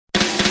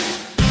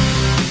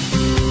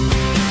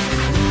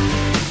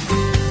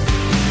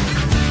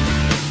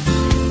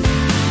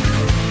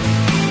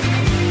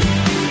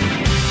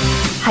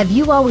Have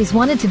you always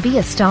wanted to be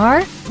a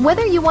star?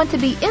 Whether you want to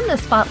be in the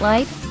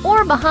spotlight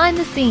or behind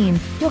the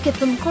scenes, you'll get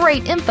some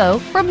great info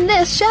from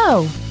this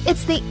show.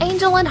 It's the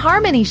Angel and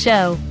Harmony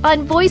Show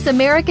on Voice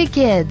America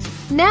Kids.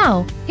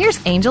 Now,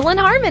 here's Angel and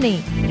Harmony.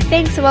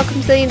 Thanks, and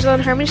welcome to the Angel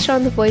and Harmony Show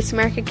on the Voice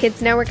America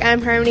Kids Network.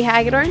 I'm Harmony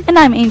Hagedorn. And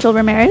I'm Angel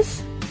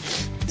Ramirez.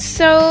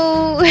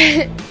 So,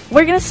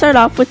 we're going to start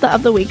off with the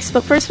of the weeks,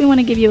 but first we want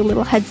to give you a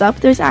little heads up.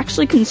 There's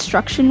actually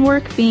construction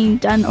work being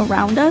done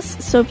around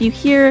us, so if you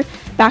hear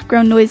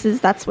background noises,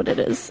 that's what it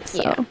is.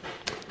 So,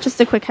 just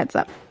a quick heads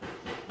up.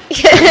 You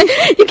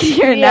can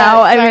hear it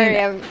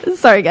now.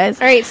 Sorry, guys.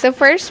 All right, so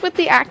first with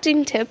the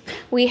acting tip,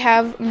 we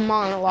have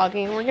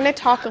monologuing. We're going to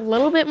talk a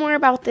little bit more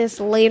about this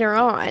later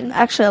on.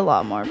 Actually, a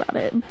lot more about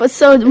it. But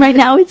so right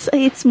now,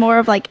 it's more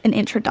of like an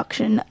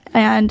introduction.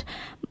 And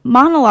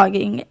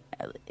monologuing,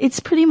 it's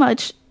pretty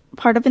much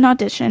part of an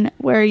audition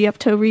where you have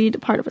to read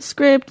part of a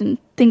script and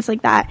things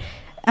like that.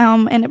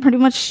 And it pretty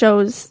much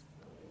shows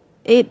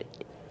it.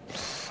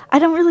 I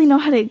don't really know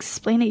how to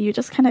explain it. You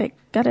just kind of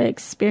got to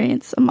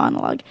experience a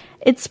monologue.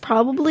 It's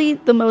probably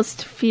the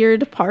most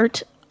feared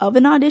part of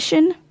an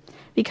audition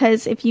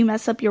because if you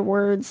mess up your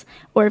words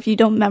or if you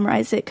don't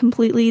memorize it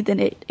completely, then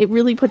it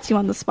really puts you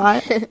on the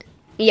spot.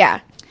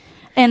 Yeah.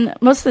 And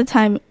most of the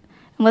time,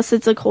 unless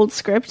it's a cold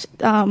script,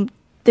 then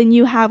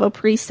you have a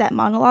preset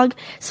monologue.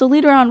 So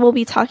later on, we'll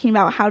be talking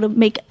about how to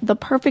make the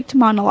perfect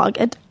monologue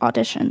at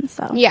audition.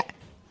 So yeah.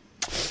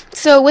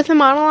 So with a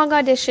monologue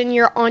audition,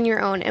 you're on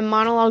your own, and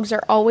monologues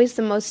are always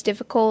the most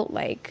difficult,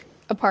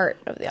 a part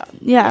of the audition.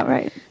 Yeah,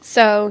 right.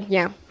 So,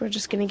 yeah, we're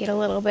just going to get a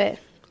lot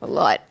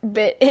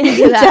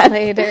into that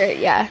later,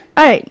 yeah.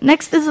 All right,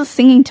 next is a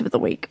singing tip of the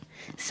week.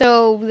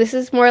 So this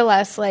is more or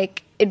less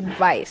like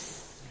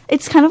advice.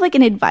 It's kind of like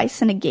an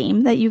advice in a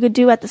game that you could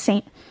do at the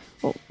same,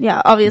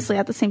 obviously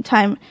at the same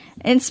time.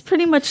 And it's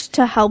pretty much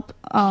to help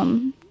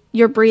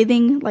your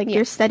breathing,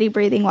 your steady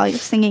breathing while you're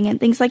singing and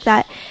things like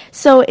that.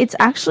 So it's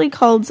actually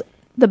called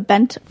the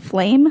Bent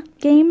Flame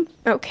game.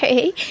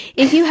 Okay.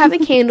 If you have a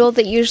candle,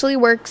 that usually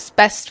works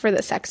best for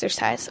this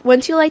exercise.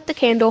 Once you light the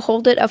candle,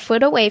 hold it a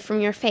foot away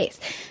from your face.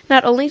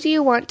 Not only do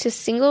you want to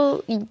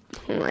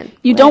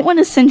don't want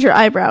to singe your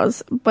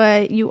eyebrows,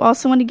 but you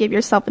also want to give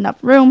yourself enough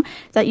room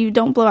that you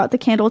don't blow out the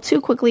candle too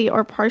quickly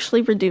or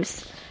partially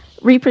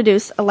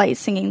reproduce a light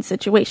singing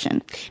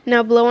situation.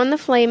 Now blow on the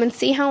flame and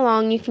see how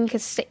long you can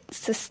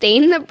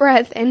sustain the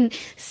breath and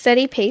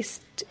steady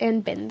pace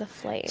and bend the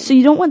flame. So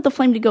you don't want the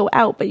flame to go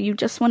out, but you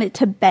just want it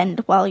to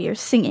bend while you're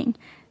singing.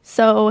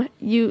 So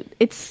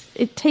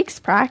it takes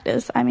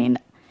practice. I mean,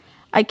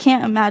 I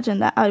can't imagine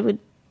that I would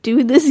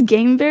do this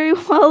game very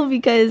well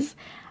because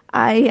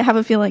I have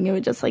a feeling it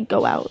would just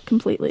go out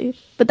completely.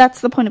 But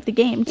that's the point of the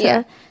game,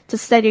 to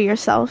steady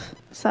yourself.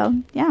 So,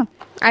 yeah.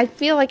 I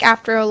feel like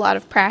after a lot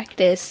of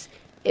practice,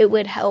 it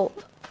would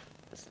help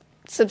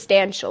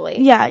substantially.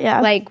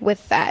 Yeah.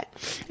 With that.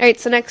 All right,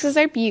 so next is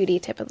our beauty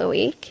tip of the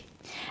week.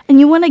 And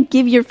you want to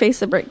give your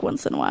face a break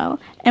once in a while.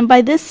 And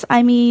by this,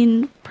 I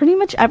mean pretty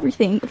much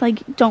everything.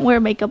 Don't wear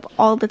makeup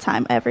all the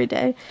time, every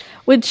day,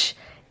 which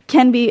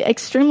can be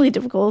extremely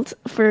difficult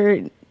for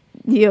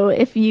you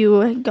if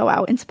you go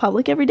out into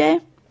public every day.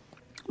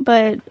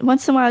 But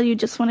once in a while, you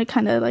just want to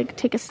kind of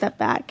take a step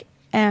back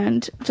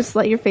and just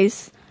let your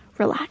face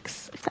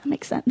relax, if that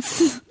makes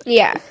sense.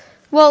 Yeah.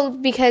 Well,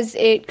 because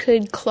it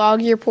could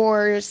clog your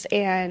pores,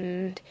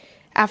 and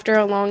after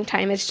a long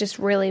time, it's just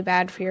really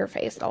bad for your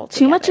face altogether.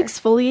 Too much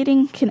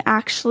exfoliating can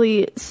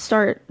actually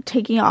start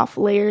taking off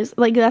layers.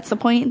 That's the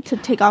point, to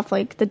take off,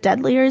 the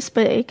dead layers,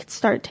 but it could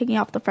start taking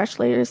off the fresh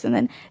layers, and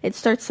then it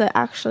starts to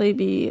actually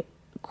be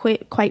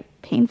quite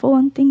painful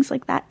and things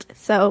like that.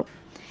 So,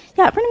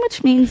 yeah, it pretty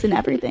much means in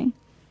everything.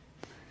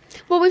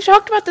 Well, we've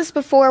talked about this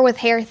before with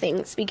hair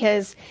things,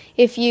 because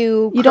if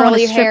you curl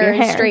your hair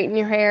and straighten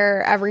your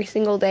hair every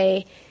single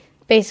day,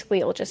 basically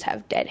you'll just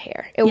have dead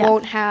hair. It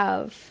won't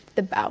have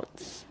the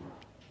bounce.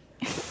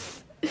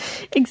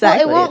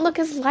 Exactly. Well, it won't look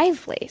as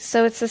lively,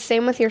 so it's the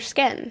same with your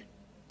skin.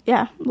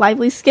 Yeah,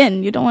 lively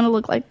skin. You don't want to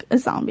look like a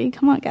zombie.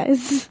 Come on,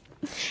 guys.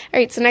 All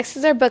right, so next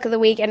is our book of the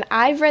week, and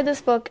I've read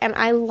this book, and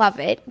I love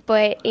it,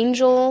 but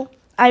Angel...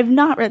 I've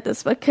not read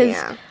this book, because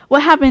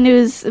what happened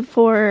is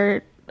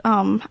for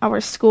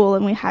our school,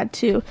 and we had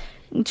to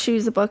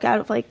choose a book out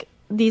of,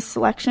 these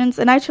selections,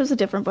 and I chose a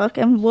different book,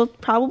 and we'll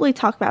probably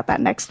talk about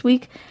that next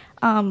week.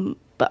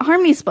 But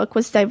Harmony's book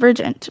was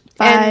Divergent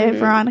by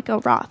Veronica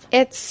Roth.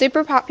 It's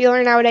super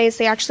popular nowadays.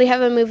 They actually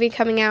have a movie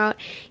coming out,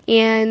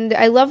 and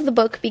I love the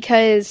book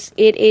because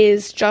it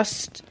is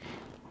just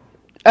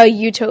a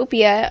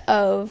utopia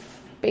of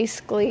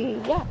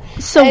basically,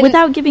 So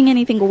without giving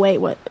anything away,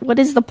 what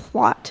is the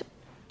plot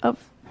of,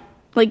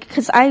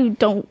 because I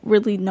don't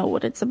really know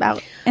what it's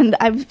about, and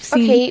I've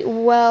seen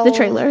the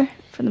trailer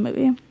for the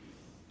movie.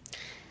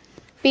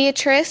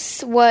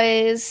 Beatrice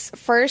was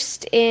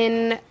first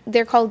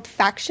they're called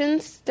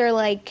factions.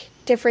 They're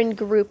different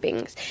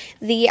groupings.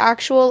 The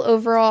actual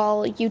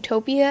overall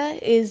utopia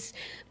is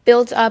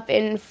built up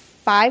in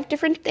 5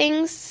 different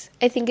things.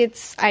 I think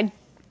it's,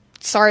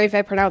 sorry if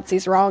I pronounce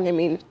these wrong. I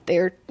mean,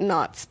 they're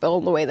not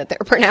spelled the way that they're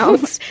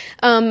pronounced.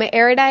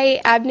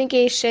 Erudite,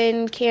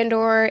 Abnegation,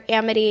 Candor,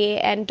 Amity,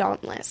 and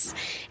Dauntless.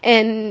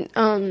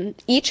 And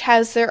each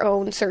has their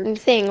own certain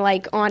thing,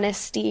 like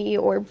honesty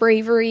or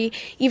bravery,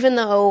 even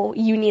though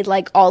you need,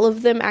 like, all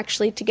of them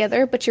actually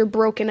together, but you're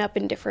broken up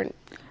in different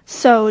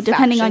So,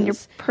 depending factions. On your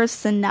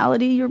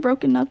personality, you're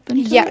broken up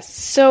into? Yes.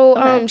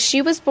 So,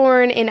 she was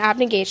born in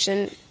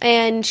Abnegation,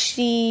 and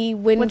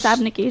What's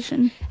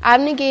Abnegation?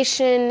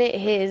 Abnegation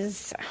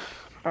is...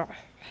 I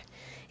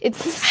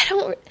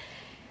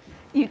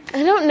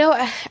don't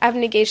know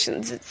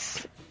abnegations.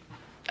 It's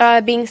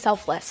being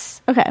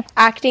selfless. Okay.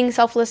 Acting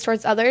selfless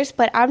towards others,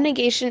 but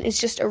abnegation is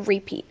just a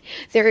repeat.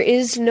 There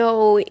is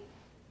no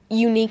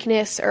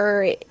uniqueness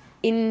or...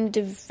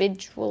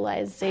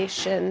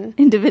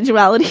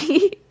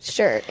 individuality.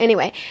 Sure.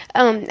 Anyway,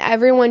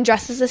 everyone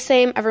dresses the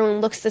same,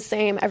 everyone looks the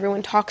same,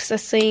 everyone talks the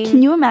same.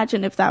 Can you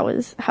imagine if that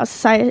was how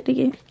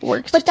society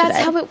worked? But that's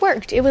how it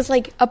worked. It was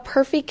like a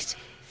perfect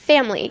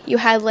family. You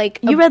had like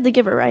you read The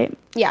Giver, right?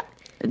 Yeah.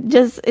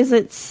 Is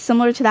it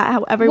similar to that?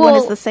 How everyone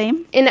is the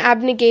same? In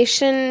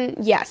Abnegation,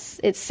 yes,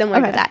 it's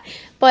similar to that.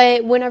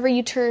 But whenever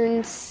you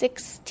turn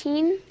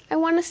 16, I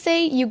want to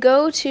say, you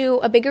go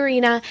to a big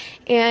arena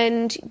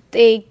and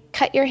they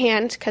cut your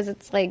hand because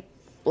it's like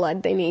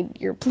blood. They need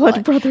your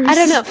blood brothers. I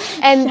don't know.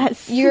 And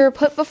you're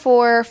put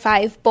before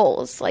 5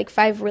 bowls, like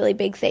 5 really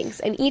big things.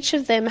 And each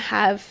of them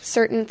have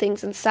certain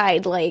things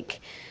inside,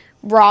 like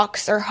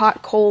rocks or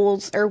hot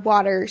coals or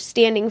water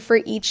standing for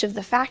each of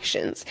the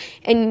factions,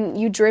 and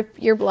you drip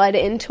your blood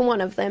into one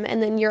of them,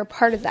 and then you're a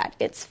part of that.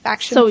 It's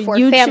faction for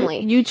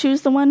family. You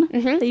choose the one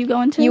that you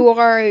go into? You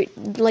are,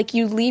 like,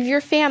 you leave your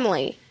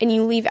family, and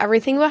you leave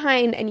everything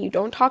behind, and you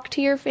don't talk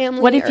to your family.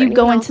 What if you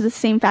go into the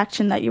same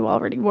faction that you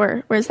already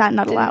were? Or is that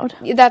not allowed?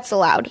 That's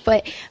allowed,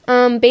 but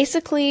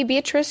basically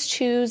Beatrice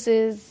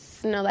chooses...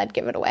 No, that'd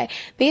give it away.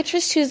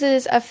 Beatrice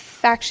chooses a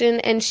faction,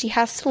 and she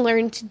has to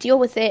learn to deal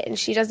with it, and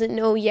she doesn't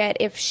know yet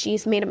if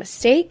she's made a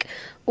mistake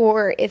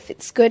or if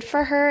it's good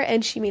for her,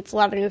 and she meets a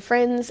lot of new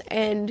friends,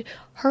 and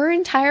her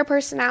entire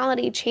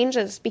personality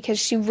changes because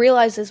she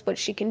realizes what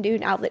she can do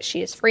now that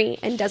she is free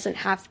and doesn't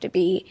have to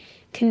be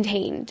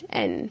contained,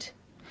 and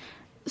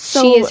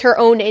she is her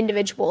own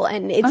individual,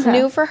 and it's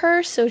new for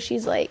her, so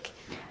she's like...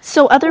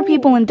 So other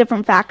people in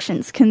different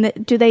factions,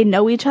 do they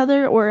know each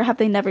other, or have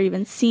they never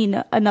even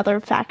seen another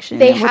faction?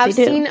 They have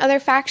seen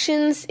other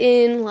factions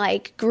in,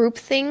 like, group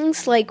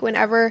things, like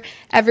whenever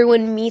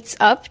everyone meets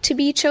up to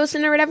be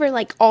chosen or whatever,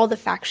 like, all the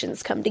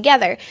factions come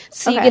together.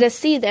 So you get to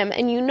see them,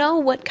 and you know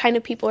what kind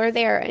of people are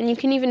there, and you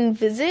can even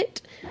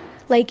visit.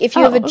 Like, if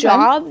you have a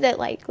job that,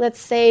 like, let's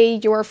say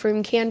you're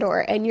from Candor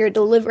and you're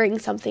delivering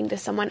something to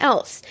someone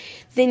else,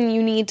 then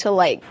you need to,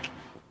 like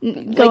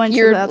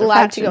you're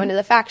allowed to go into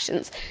the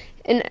factions.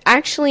 And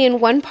actually, in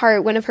one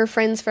part, one of her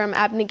friends from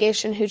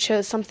Abnegation who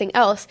chose something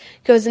else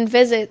goes and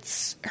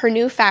visits her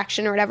new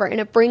faction or whatever, and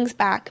it brings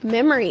back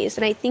memories.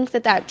 And I think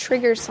that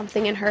triggers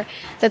something in her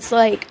that's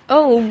like,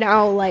 oh,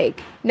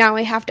 now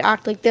I have to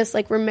act like this,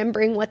 like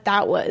remembering what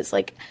that was.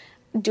 Like,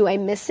 do I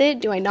miss it?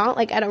 Do I not?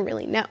 Like, I don't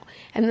really know.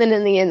 And then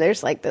in the end,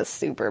 there's like this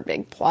super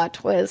big plot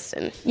twist.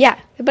 And yeah,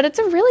 but it's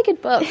a really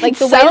good book. Like,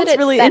 the way that it's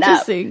really set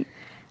interesting. Up,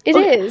 it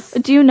is.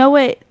 Do you know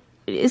what?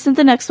 Isn't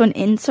the next one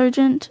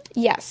Insurgent?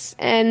 Yes,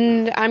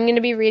 and I'm going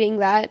to be reading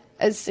that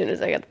as soon as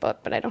I get the book,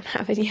 but I don't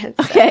have it yet.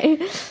 So. Okay.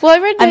 Well,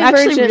 I read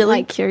Divergent, actually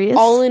really curious.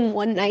 All in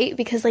one night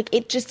because, like,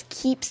 it just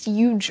keeps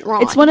you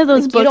drawn. It's one of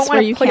those books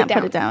where you can't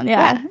put it down.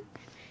 Yeah.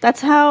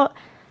 That's how...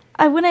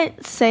 I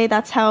wouldn't say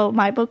that's how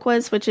my book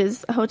was, which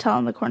is A Hotel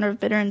on the Corner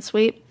of Bitter and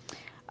Sweet,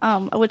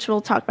 which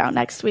we'll talk about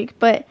next week.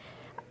 But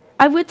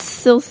I would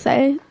still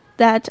say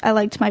that I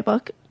liked my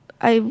book.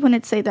 I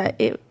wouldn't say that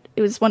it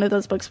was one of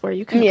those books where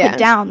you couldn't put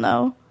down,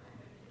 though.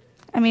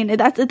 I mean,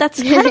 that's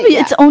kind of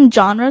its own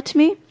genre to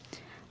me.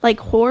 Like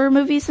horror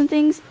movies and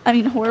things. I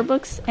mean, horror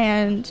books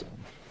and,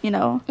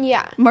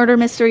 murder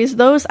mysteries.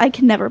 Those I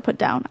can never put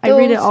down. I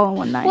read it all in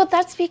one night. Well,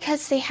 that's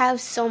because they have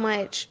so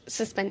much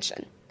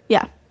suspension.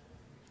 Yeah.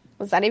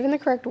 Was that even the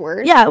correct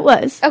word? Yeah, it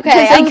was.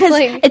 Okay, because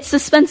it's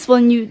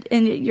suspenseful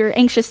and you're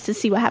anxious to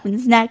see what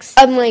happens next.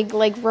 Unlike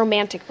like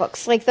romantic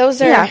books, like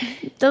those are. Yeah,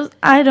 those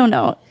I don't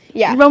know.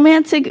 Yeah,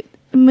 romantic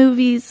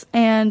movies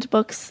and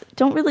books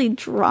don't really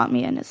draw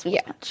me in as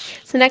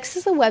much. So next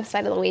is the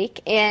website of the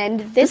week,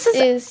 and this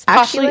is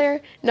popular,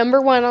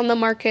 number 1 on the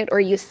market, or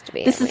used to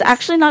be. This is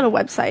actually not a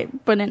website,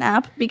 but an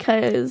app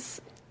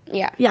because.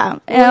 Yeah.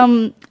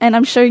 And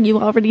I'm sure you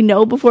already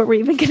know before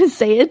we're even going to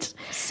say it.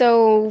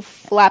 So,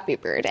 Flappy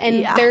Bird.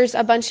 And there's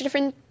a bunch of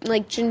different,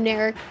 like,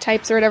 generic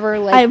types or whatever.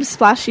 Like, I have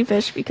Splashy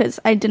Fish because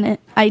I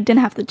didn't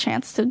have the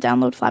chance to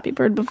download Flappy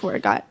Bird before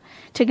it got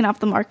taken off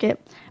the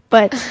market.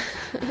 But...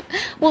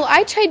 well,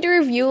 I tried to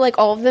review, like,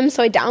 all of them,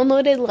 so I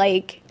downloaded,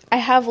 like... I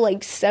have,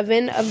 like,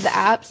 7 of the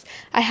apps.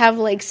 I have,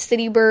 like,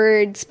 City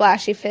Bird,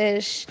 Splashy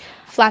Fish,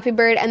 Flappy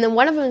Bird, and then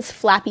one of them is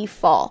Flappy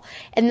Fall.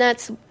 And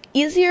that's...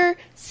 easier,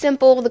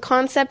 simple, the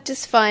concept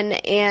is fun,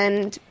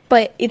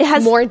 but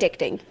it's more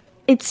addicting.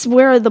 It's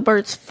where the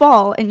birds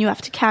fall, and you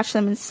have to catch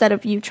them instead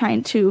of you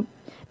trying to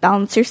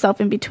balance yourself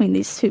in between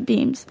these two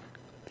beams.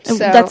 So,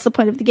 that's the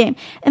point of the game.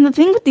 And the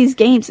thing with these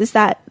games is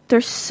that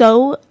they're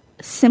so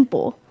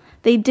simple.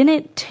 They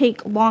didn't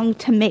take long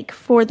to make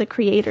for the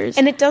creators.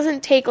 And it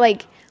doesn't take,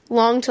 like,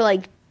 long to,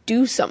 like,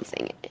 do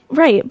something.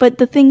 Right, but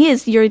the thing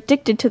is, you're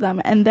addicted to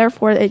them, and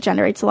therefore it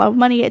generates a lot of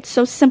money. It's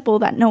so simple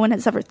that no one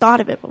has ever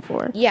thought of it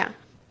before. Yeah,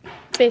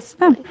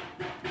 basically.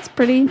 It's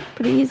pretty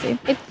easy.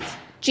 It's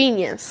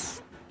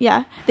genius.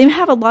 Yeah, they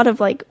have a lot of,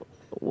 like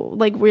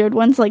weird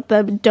ones, like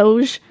the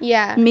Doge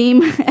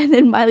meme, and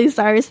then Miley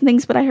Cyrus and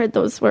things, but I heard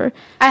those were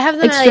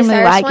extremely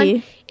laggy.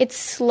 One. It's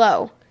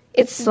slow.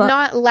 It's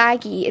not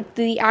laggy.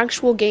 The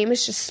actual game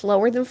is just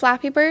slower than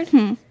Flappy Bird.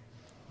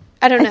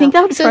 I don't know. I think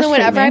that would so then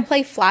whenever I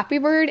play Flappy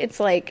Bird, it's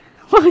like...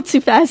 Oh, it's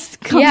too fast.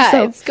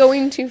 It's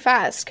going too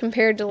fast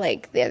compared to,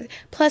 like, the...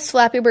 Plus,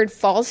 Flappy Bird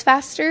falls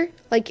faster.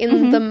 Like,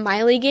 in the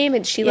Miley game,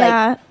 and she,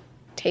 like,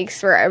 takes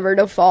forever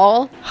to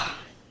fall.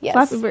 Yes.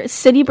 Flappy Bird.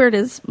 City Bird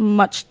is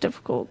much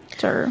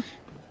difficulter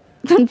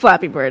than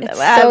Flappy Bird. It's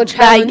so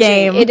challenging. That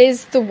game. It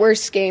is the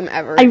worst game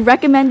ever. I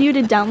recommend you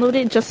to download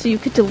it just so you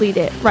could delete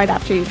it right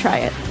after you try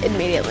it.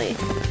 Immediately.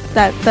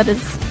 That is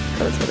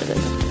what it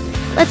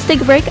is. Let's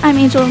take a break. I'm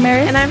Angel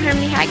Ramirez. And I'm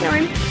Harmony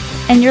Hagedorn.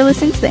 And you're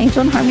listening to the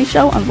Angel and Harmony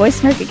Show on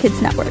Voice America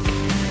Kids Network.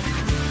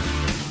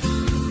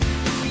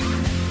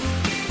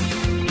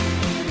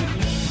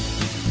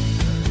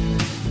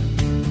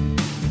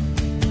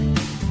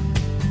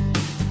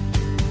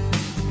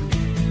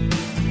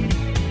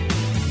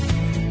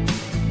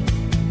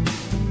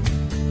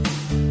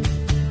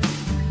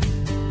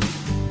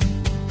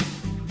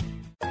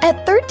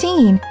 At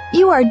 13,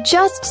 you are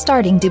just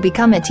starting to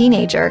become a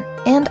teenager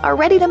and are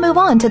ready to move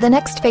on to the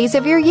next phase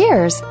of your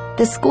years.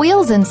 The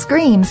squeals and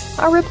screams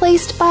are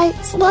replaced by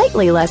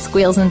slightly less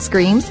squeals and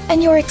screams,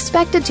 and you're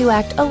expected to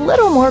act a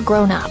little more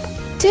grown up.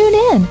 Tune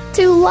in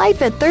to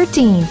Life at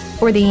 13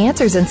 for the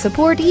answers and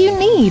support you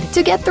need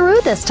to get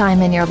through this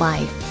time in your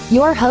life.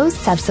 Your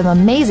hosts have some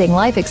amazing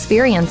life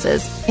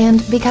experiences,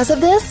 and because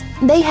of this,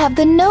 they have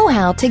the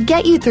know-how to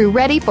get you through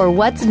ready for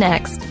what's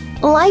next.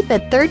 Life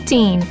at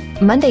 13,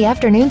 Monday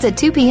afternoons at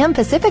 2 p.m.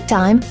 Pacific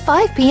Time,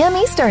 5 p.m.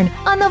 Eastern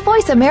on the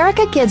Voice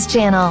America Kids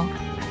channel.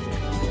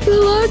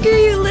 The longer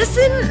you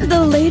listen,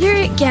 the later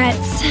it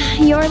gets.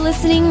 You're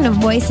listening to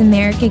Voice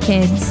America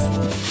Kids.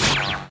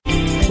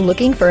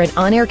 Looking for an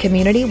on-air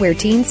community where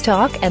teens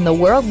talk and the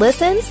world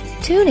listens?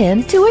 Tune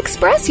in to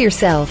Express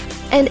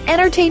Yourself, an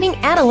entertaining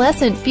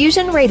adolescent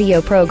fusion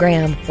radio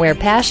program where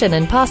passion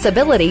and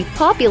possibility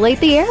populate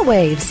the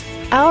airwaves.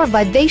 Our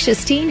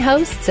vivacious teen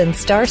hosts and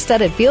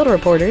star-studded field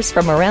reporters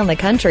from around the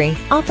country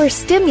offer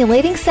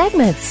stimulating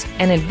segments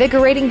and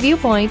invigorating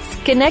viewpoints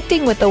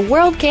connecting with the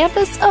world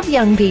campus of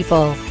young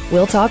people.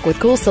 We'll talk with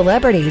cool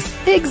celebrities,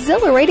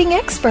 exhilarating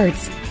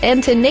experts,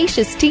 and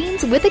tenacious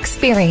teens with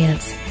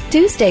experience.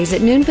 Tuesdays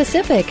at noon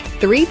Pacific,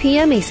 3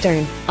 p.m.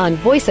 Eastern on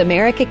Voice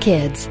America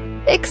Kids.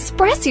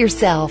 Express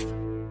yourself.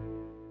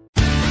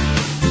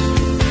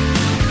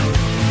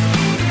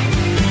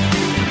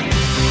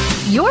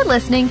 You're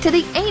listening to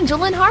the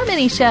Angel and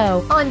Harmony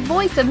Show on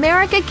Voice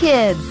America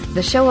Kids,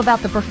 the show about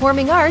the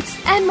performing arts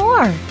and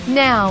more.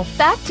 Now,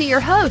 back to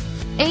your hosts,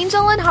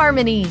 Angel and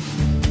Harmony.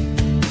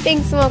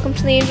 Thanks and welcome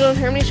to the Angel and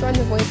Harmony Show on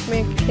the Voice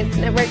America Kids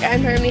Network.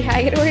 I'm Harmony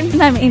Hagedorn.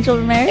 And I'm Angel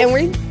Ramirez. And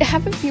we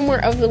have a few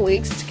more of the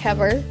weeks to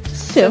cover.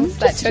 Since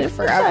that took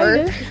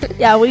forever.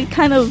 Yeah, we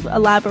kind of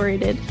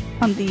elaborated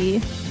on the,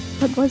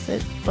 what was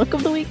it, Book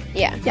of the Week?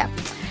 Yeah.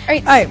 All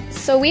right.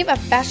 So we have a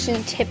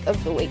fashion tip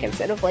of the week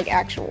instead of, like,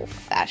 actual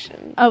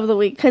fashion of the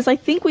week, because I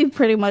think we've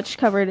pretty much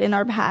covered in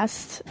our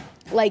past,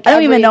 like, I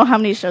don't even know how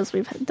many shows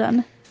we've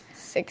done.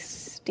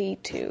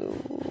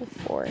 62,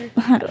 4.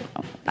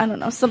 I don't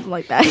know, something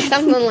like that.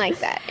 Something like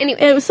that.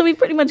 Anyway, so we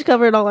pretty much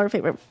covered all our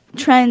favorite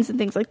trends and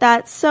things like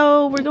that.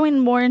 So we're going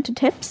more into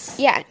tips.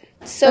 Yeah.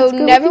 So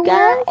never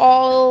wear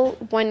all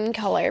one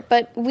color,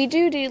 but we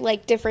do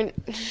like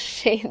different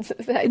shades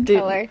of that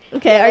color.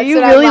 Okay, yeah, are you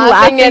really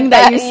laughing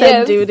that you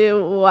said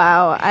doo-doo?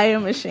 Wow, I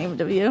am ashamed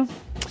of you.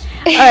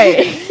 All right.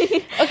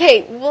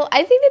 Okay, well,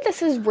 I think that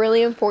this is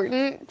really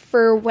important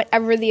for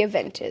whatever the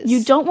event is.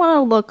 You don't want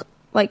to look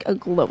like a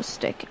glow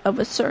stick of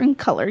a certain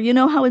color. You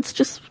know how it's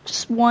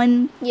just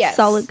one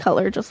solid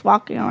color just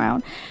walking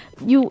around?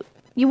 You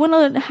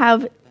want to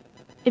have,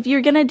 if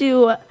you're going to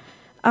do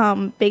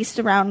based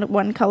around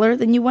one color,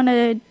 then you want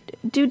to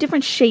do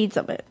different shades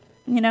of it,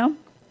 you know?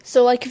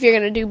 So, like, if you're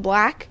going to do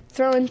black,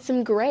 throw in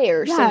some gray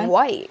or some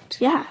white.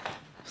 Yeah.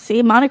 See,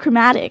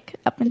 monochromatic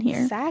up in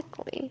here.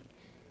 Exactly.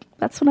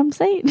 That's what I'm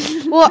saying.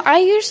 Well, I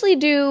usually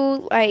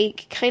do,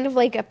 like, kind of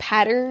like a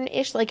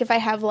pattern-ish. Like, if I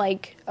have,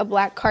 like, a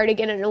black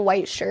cardigan and a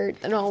white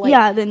shirt, then I'll,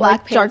 like, then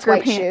black like pants, darker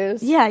white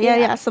shoes.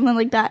 Yeah, something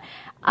like that.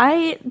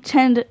 I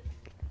tend,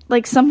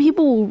 like, some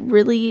people will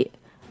really...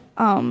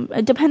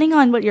 depending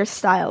on what your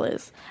style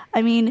is.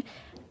 I mean,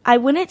 I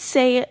wouldn't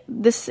say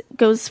this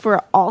goes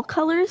for all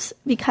colors,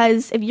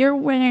 because if you're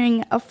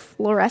wearing a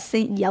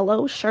fluorescent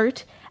yellow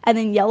shirt and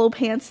then yellow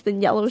pants,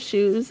 then yellow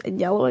shoes and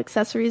yellow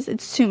accessories,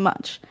 it's too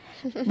much.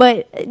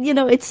 But, you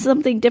know, it's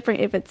something different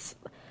if it's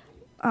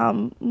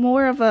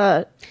more of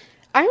a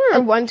I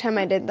remember one time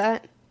I did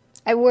that.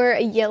 I wore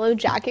a yellow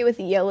jacket with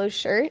a yellow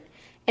shirt,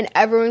 and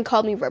everyone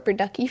called me Rubber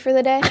Ducky for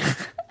the day.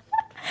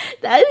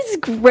 That is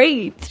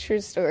great.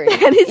 True story.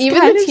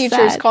 Even the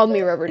teachers called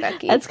me Rubber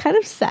Ducky. That's kind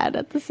of sad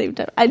at the same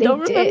time. I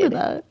don't remember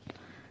that.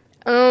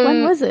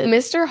 When was it?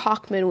 Mr.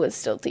 Hockman was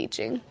still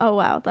teaching. Oh,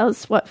 wow. That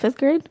was, what, 5th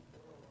grade?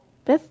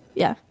 5th?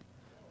 Yeah.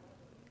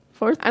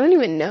 4th? I don't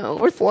even know.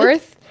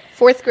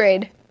 4th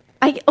grade.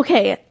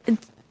 Okay,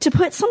 to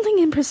put something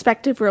in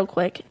perspective real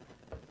quick.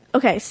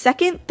 Okay,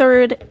 2nd,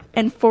 3rd,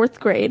 and 4th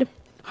grade,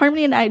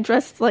 Harmony and I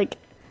dressed like,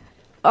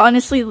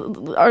 honestly,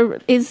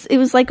 it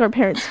was like our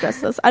parents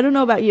dressed us. I don't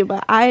know about you,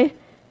 but I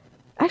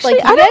don't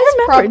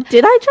remember.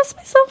 Did I dress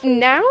myself?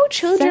 Now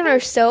children are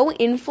so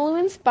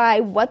influenced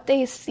by what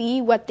they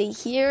see, what they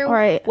hear,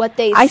 what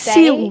they say. I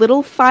see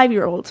little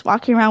 5-year-olds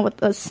walking around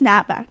with a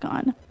snapback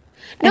on.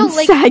 And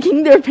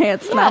sagging their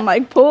pants, and I'm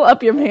like, pull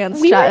up your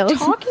pants, child. We were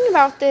talking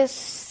about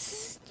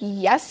this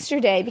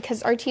yesterday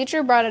because our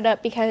teacher brought it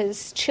up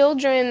because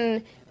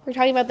children, we're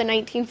talking about the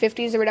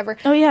 1950s or whatever.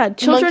 Oh, yeah,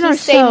 children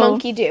monkeys say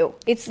monkey do.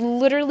 It's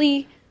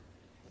literally,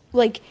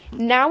 like,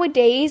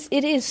 nowadays,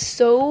 it is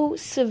so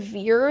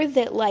severe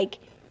that, like,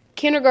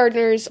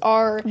 kindergartners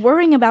are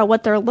worrying about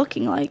what they're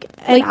looking like.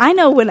 And I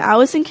know when I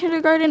was in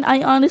kindergarten,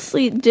 I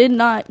honestly did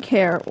not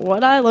care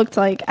what I looked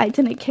like. I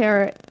didn't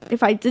care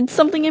if I did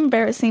something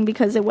embarrassing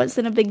because it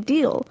wasn't a big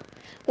deal.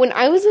 When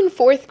I was in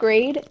 4th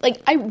grade,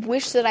 like, I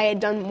wish that I had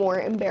done more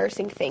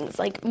embarrassing things,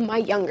 like, my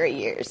younger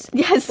years.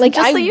 Yes, like,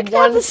 just so you can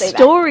have the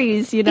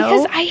stories, you know?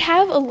 Because I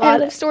have a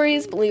lot of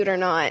stories, believe it or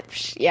not.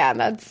 Yeah,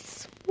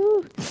 that's...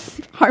 Woo.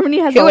 Harmony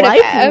has a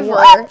life.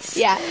 What?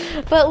 Yeah,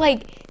 but,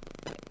 like,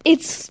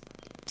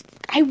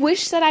 I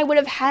wish that I would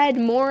have had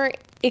more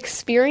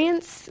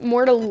experience,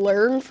 more to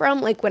learn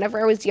from, like,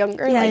 whenever I was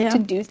younger, to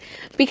do,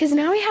 because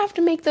now I have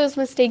to make those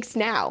mistakes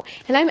now,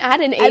 and I'm at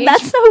an age... And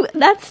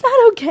that's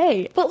not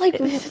okay. But, like,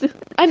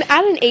 I'm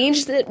at an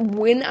age that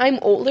when I'm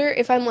older,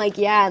 if I'm like,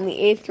 yeah, in the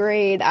 8th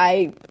grade,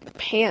 I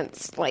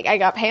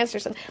got pants or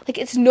something, like,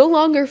 it's no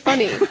longer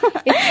funny.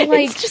 It's,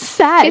 like, it's just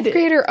sad. 5th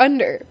grade or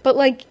under, but,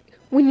 like,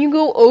 when you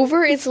go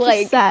over, it's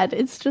like... sad.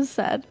 It's just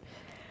sad.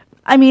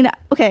 I mean,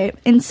 okay,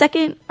 in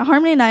 2nd,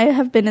 Harmony and I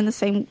have been in the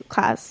same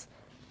class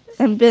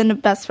and been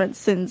best friends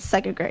since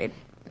 2nd grade,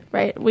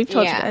 right? We've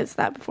told you guys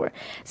that before.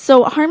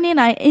 So Harmony and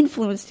I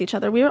influenced each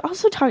other. We were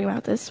also talking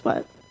about this,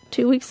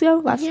 2 weeks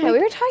ago? Last week? Yeah, we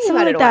were talking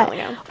about it a while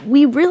ago.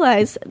 We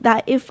realized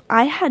that if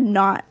I had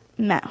not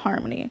met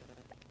Harmony,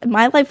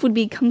 my life would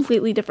be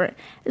completely different.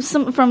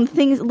 From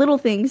little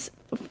things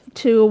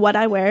to what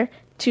I wear,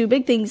 to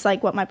big things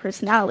like what my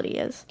personality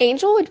is.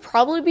 Angel would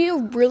probably be a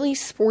really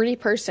sporty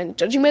person,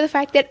 judging by the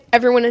fact that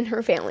everyone in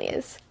her family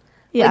is.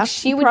 Yeah, like,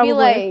 she would be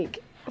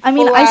like, I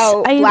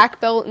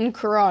black belt in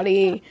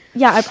karate.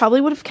 Yeah, I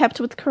probably would have kept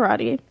with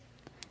karate.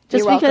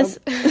 Just You're because.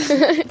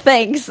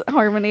 Thanks,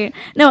 Harmony.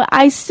 No,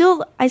 I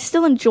still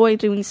enjoy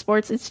doing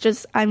sports. It's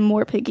just I'm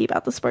more picky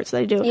about the sports that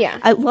I do. Yeah,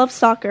 I love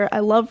soccer. I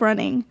love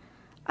running.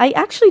 I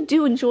actually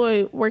do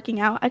enjoy working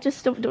out. I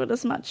just don't do it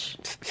as much.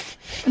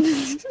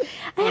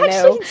 I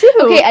actually do.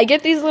 Okay, I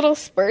get these little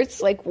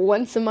spurts like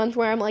once a month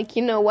where I'm like,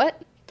 you know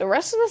what? The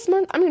rest of this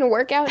month, I'm going to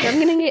work out and I'm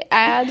going to get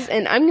abs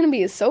and I'm going to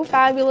be so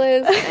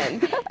fabulous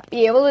and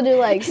be able to do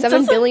like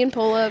 7 billion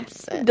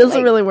pull-ups. It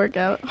doesn't really work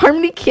out.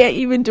 Harmony can't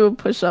even do a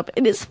push-up.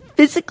 It is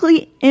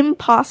physically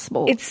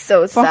impossible. It's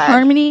so sad. For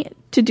Harmony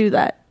to do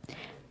that.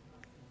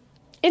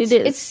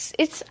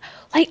 It's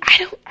like,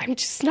 I'm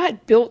just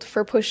not built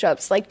for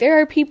push-ups. Like, there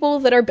are people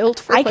that are built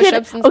for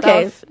push-ups and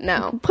stuff.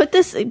 No. Put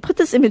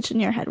this image in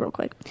your head real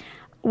quick.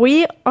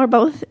 We are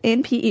both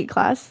in PE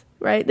class,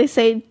 right? They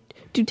say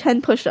do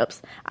 10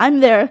 push-ups.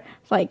 I'm there,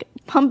 like,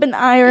 pumping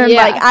iron.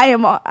 Like,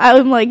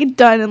 I'm like,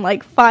 done in,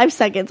 like, 5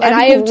 seconds. And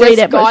I have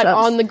just got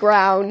on the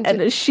ground.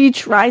 And she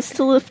tries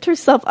to lift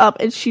herself up,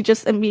 and she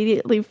just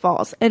immediately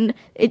falls. And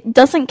it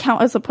doesn't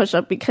count as a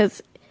push-up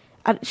because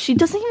she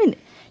doesn't even...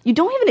 You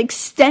don't even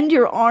extend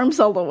your arms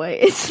all the way.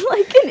 It's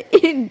like an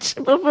inch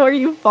before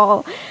you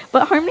fall.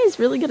 But Harmony's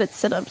really good at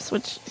sit-ups,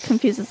 which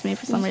confuses me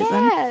for some reason.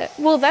 Yeah.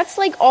 Well, that's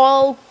like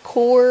all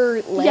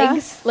core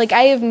legs. Yeah. Like,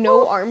 I have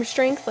no arm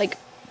strength, like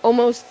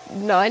almost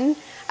none.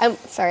 I'm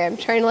sorry, I'm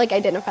trying to like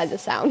identify the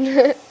sound.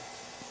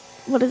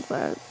 What is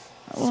that?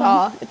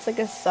 Saw. It's like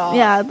a saw.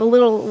 Yeah, the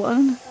little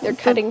one. They're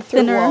cutting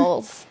through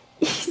walls.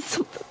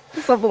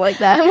 Something like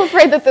that. I'm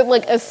afraid that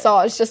like a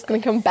saw is just going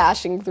to come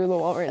bashing through the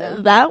wall right now.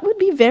 That would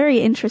be very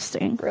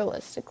interesting.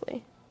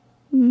 Realistically.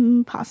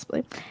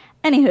 Possibly.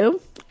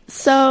 Anywho,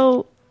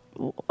 so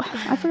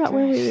I forgot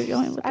where we were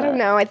going with that. I don't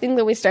know. I think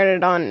that we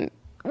started on...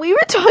 We were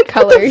talking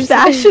about the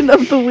fashion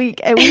of the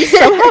week, and we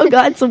somehow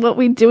got to what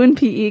we do in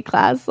PE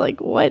class.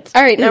 Like, what?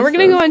 All right, now we're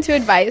going to go on to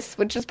advice,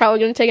 which is probably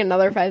going to take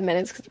another 5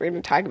 minutes because we're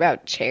going to talk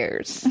about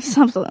chairs.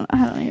 Something.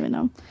 I don't even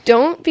know.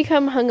 Don't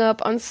become hung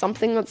up on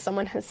something that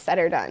someone has said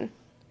or done.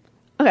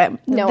 Okay.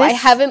 No, I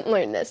haven't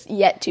learned this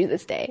yet to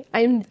this day.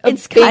 I'm a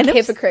big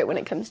hypocrite when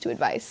it comes to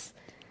advice.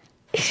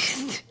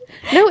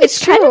 No, it's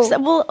true.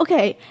 Well,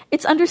 okay.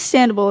 It's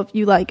understandable if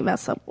you, like,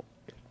 mess up,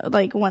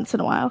 like, once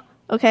in a while.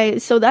 Okay,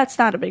 so that's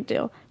not a big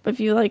deal. But if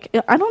you like,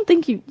 I don't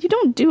think you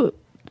don't do it.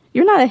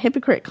 You're not a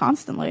hypocrite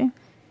constantly.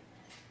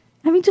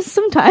 I mean, just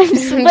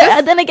sometimes.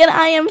 But then again,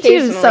 I am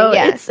too. So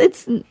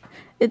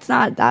it's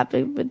not that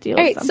big of a deal.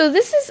 All right, so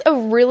this is a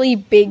really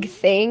big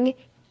thing,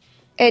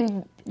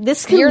 and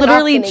this could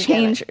literally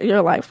change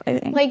your life, I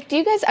think. Like, do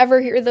you guys ever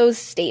hear those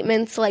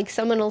statements, like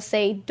someone will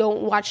say,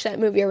 don't watch that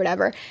movie or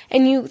whatever,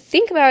 and you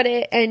think about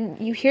it and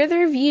you hear the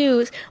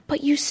reviews,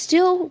 but you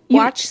still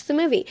watch the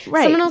movie.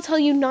 Right. Someone will tell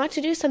you not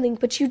to do something,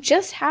 but you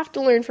just have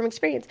to learn from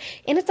experience.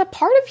 And it's a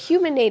part of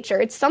human nature.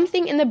 It's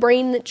something in the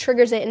brain that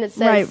triggers it and it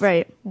says,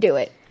 do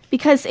it.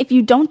 Because if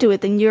you don't do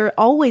it, then you're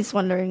always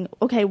wondering,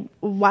 okay,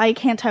 why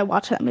can't I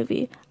watch that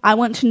movie? I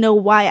want to know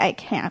why I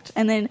can't.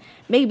 And then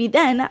maybe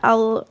then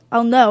I'll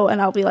know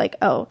and I'll be like,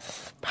 oh,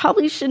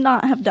 probably should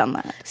not have done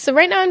that. So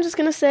right now I'm just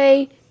going to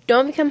say,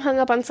 don't become hung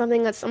up on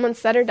something that someone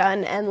said or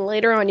done, and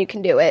later on you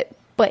can do it.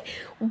 But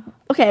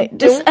okay,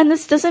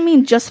 this doesn't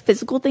mean just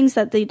physical things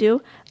that they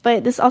do,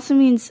 but this also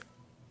means,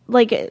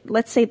 like,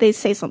 let's say they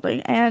say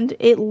something and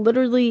it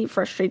literally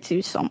frustrates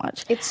you so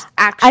much. It's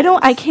actions.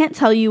 I can't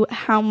tell you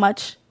how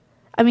much.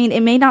 I mean,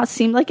 it may not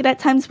seem like it at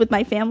times with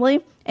my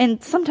family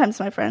and sometimes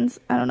my friends.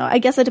 I don't know. I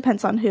guess it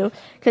depends on who.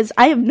 Because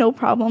I have no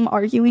problem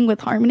arguing with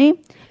Harmony,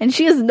 and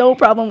she has no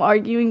problem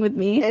arguing with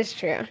me. It's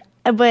true.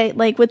 But,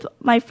 like, with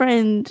my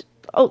friend,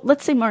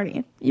 let's say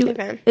Marnie.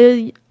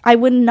 Okay. I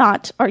would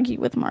not argue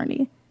with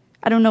Marnie.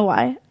 I don't know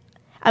why.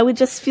 I would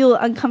just feel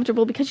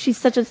uncomfortable because she's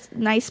such a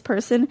nice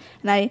person,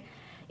 and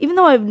even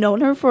though I've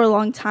known her for a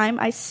long time,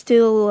 I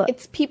still...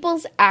 It's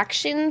people's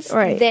actions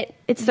that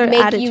it's their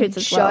make attitudes you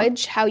as well.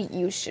 judge how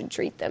you should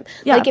treat them.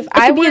 Yeah, like if it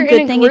could be a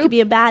good thing, group, it could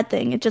be a bad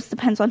thing. It just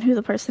depends on who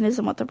the person is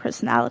and what their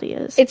personality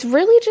is. It's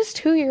really just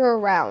who you're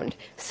around.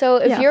 So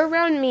if you're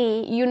around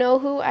me, you know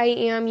who I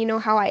am, you know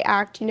how I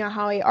act, you know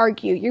how I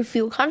argue. You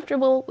feel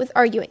comfortable with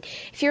arguing.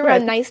 If you're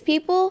around nice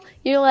people,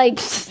 you're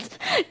like...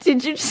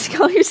 Did you just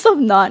call yourself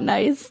not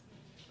nice?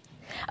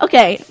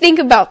 Okay. Think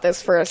about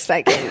this for a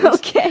second.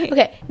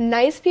 Okay.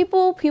 Nice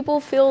people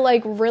feel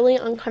like really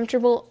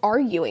uncomfortable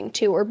arguing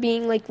to or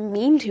being like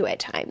mean to at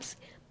times.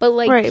 But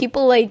like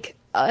people like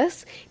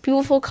us,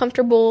 people feel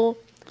comfortable.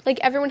 Like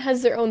everyone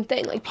has their own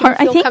thing. Like people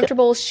feel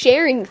comfortable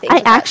sharing things.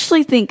 I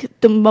actually think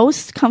the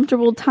most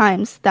comfortable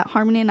times that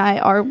Harmony and I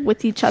are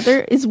with each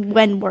other is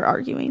when we're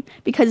arguing,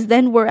 because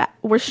then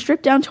we're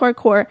stripped down to our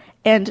core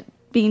and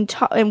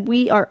and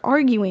we are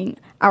arguing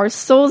our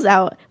souls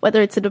out,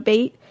 whether it's a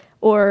debate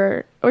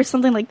or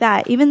something like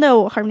that. Even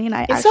though Harmony and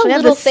I actually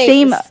have the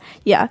same,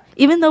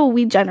 even though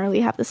we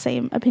generally have the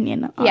same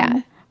opinion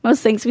on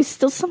most things, we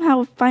still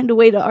somehow find a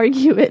way to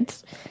argue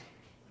it.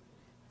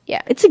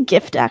 Yeah. It's a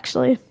gift,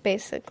 actually.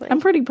 Basically.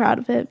 I'm pretty proud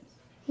of it.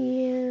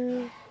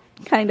 Yeah.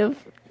 Kind of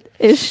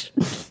ish.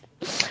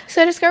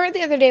 So I discovered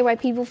the other day why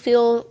people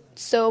feel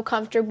so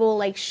comfortable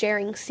like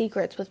sharing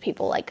secrets with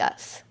people like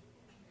us.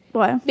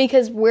 Why?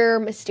 Because we're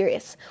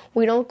mysterious.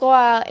 We don't go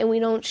out and we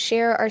don't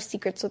share our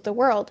secrets with the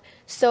world.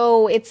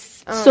 So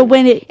it's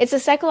it's a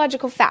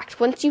psychological fact.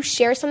 Once you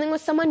share something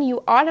with someone,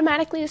 you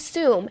automatically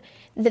assume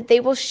that they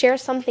will share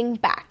something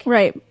back.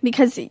 Right.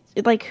 Because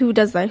like who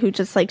does that? Who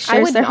just like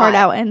shares their heart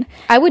out? And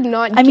I would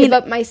not give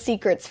up my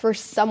secrets for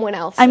someone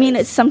else. I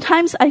mean,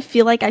 sometimes I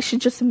feel like I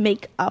should just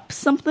make up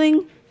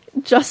something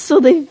just so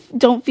they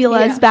don't feel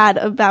as bad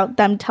about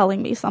them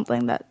telling me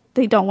something that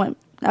they don't want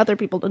other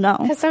people to know.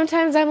 Because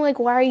sometimes I'm like,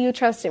 why are you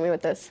trusting me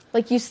with this?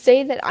 Like, you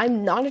say that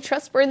I'm not a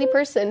trustworthy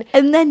person.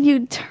 And then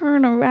you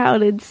turn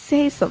around and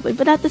say something.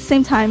 But at the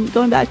same time,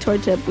 going back to our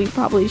tip, we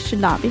probably should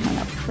not be hung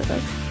up for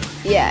this.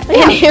 Yeah.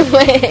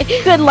 Anyway.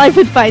 Good life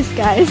advice,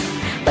 guys.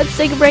 Let's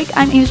take a break.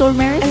 I'm Angel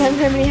Ramirez. And I'm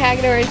Harmony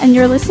Hagedorn. And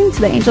you're listening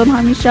to the Angel and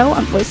Harmony Show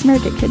on Voice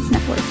America Kids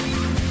Network.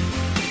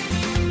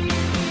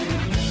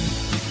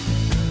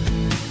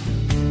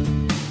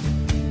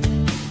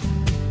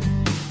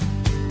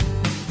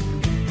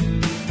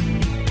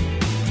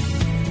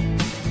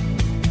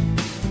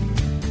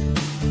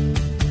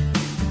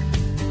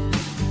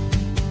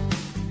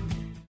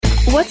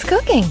 What's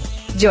cooking?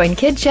 Join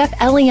Kid Chef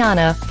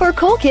Eliana for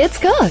Cool Kids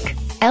Cook.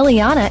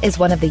 Eliana is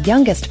one of the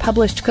youngest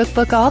published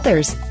cookbook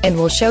authors and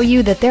will show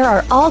you that there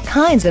are all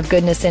kinds of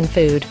goodness in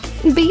food,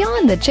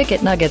 beyond the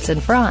chicken nuggets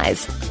and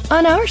fries.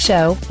 On our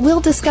show,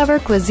 we'll discover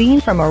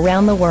cuisine from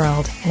around the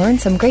world, learn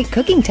some great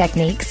cooking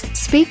techniques,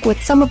 speak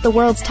with some of the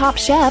world's top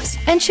chefs,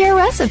 and share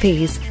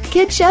recipes.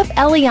 Kid Chef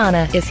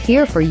Eliana is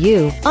here for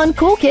you on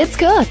Cool Kids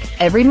Cook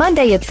every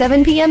Monday at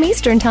 7 p.m.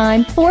 Eastern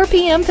Time, 4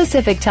 p.m.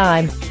 Pacific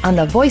Time on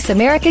the Voice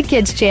America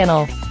Kids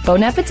channel.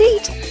 Bon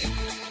appetit!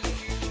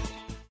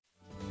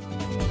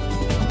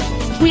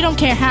 We don't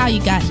care how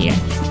you got here.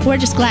 We're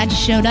just glad you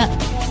showed up.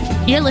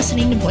 You're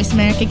listening to Voice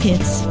America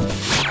Kids.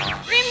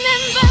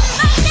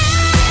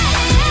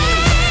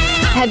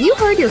 Have you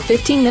heard your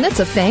 15 minutes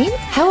of fame?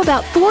 How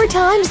about 4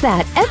 times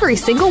that every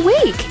single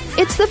week?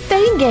 It's the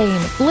Fame Game.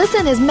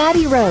 Listen as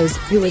Maddie Rose,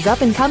 who is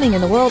up and coming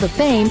in the world of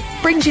fame,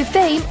 brings you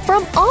fame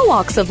from all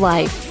walks of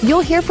life.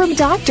 You'll hear from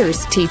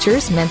doctors,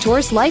 teachers,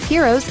 mentors, life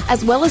heroes,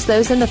 as well as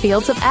those in the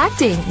fields of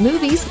acting,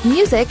 movies,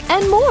 music,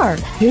 and more.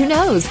 Who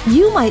knows?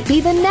 You might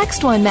be the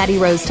next one Maddie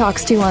Rose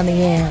talks to on the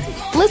air.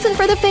 Listen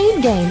for the Fame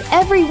Game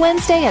every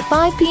Wednesday at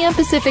 5 p.m.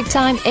 Pacific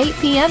Time, 8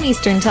 p.m.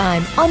 Eastern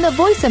Time on the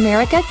Voice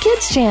America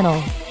Kids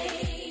channel.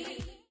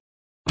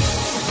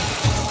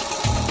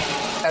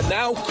 And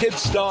now,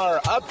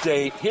 KidStar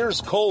Update.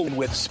 Here's Cole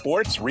with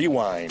Sports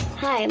Rewind.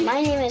 Hi,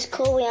 my name is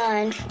Cole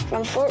Whelan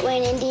from Fort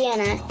Wayne,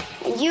 Indiana,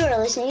 and you are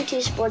listening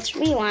to Sports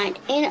Rewind.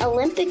 In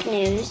Olympic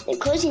news, the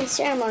closing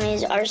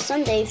ceremonies are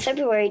Sunday,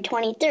 February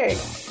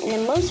 23rd, and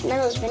the most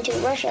medals went to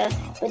Russia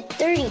with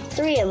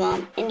 33 of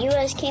them, and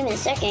U.S. came in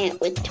second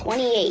with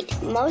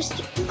 28.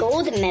 Most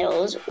gold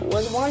medals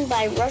was won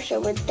by Russia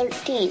with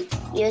 13.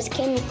 U.S.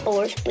 came in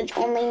fourth with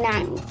only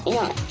 9. In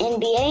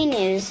NBA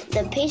news,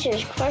 the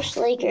Pacers crushed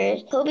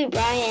Lakers. Kobe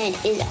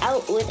Bryant is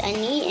out with a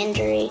knee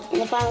injury,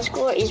 and the final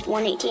score is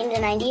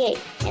 118-98.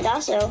 And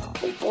also,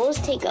 the Bulls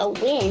take a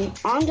win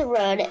on the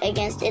road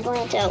against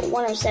Atlanta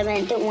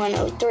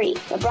 107-103.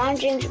 LeBron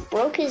James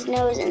broke his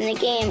nose in the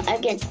game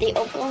against the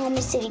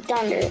Oklahoma City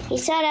Thunder. He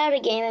sat out a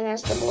game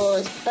against the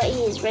Bulls, but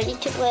he is ready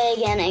to play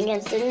again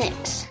against the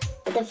Knicks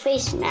with a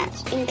face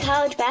mask. In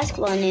college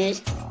basketball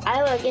news,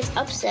 Iowa gets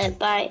upset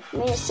by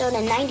Minnesota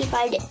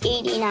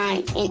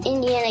 95-89, and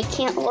Indiana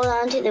can't hold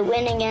on to the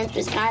win against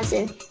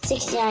Wisconsin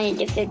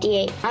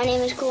 69-58. My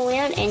name is Cole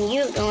Whelan, and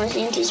you have been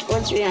listening to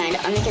Sports Rewind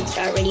on the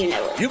KidStar Radio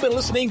Network. You've been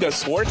listening to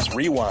Sports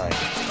Rewind.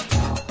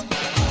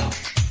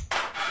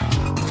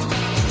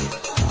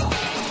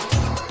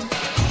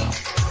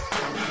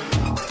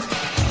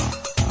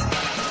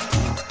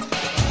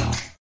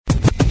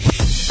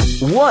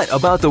 What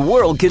about the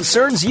world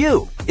concerns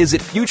you? Is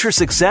it future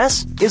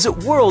success? Is it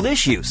world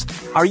issues?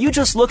 Are you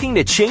just looking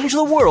to change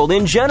the world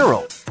in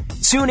general?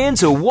 Tune in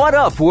to What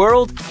Up,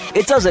 World!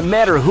 It doesn't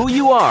matter who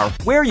you are,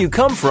 where you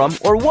come from,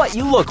 or what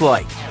you look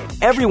like.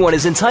 Everyone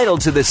is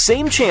entitled to the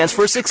same chance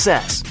for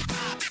success.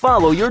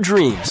 Follow your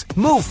dreams,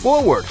 move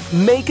forward,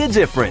 make a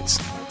difference.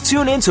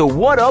 Tune in to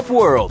What Up,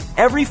 World!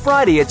 Every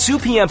Friday at 2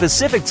 p.m.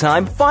 Pacific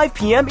Time, 5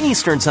 p.m.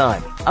 Eastern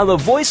Time on the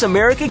Voice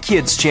America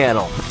Kids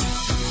channel.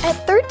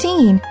 At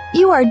 13,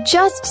 you are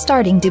just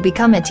starting to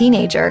become a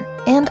teenager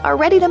and are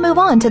ready to move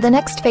on to the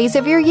next phase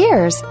of your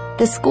years.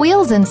 The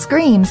squeals and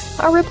screams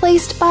are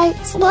replaced by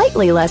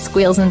slightly less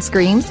squeals and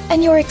screams,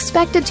 and you're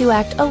expected to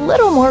act a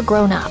little more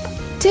grown up.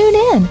 Tune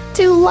in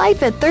to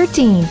Life at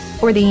 13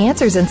 for the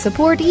answers and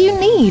support you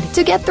need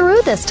to get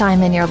through this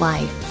time in your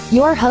life.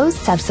 Your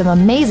hosts have some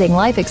amazing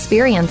life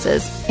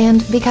experiences,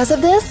 and because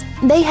of this,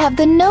 they have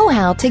the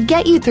know-how to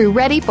get you through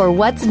ready for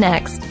what's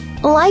next.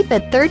 Life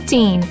at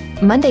 13,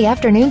 Monday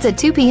afternoons at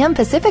 2 p.m.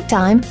 Pacific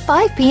Time,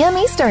 5 p.m.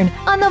 Eastern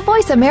on the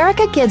Voice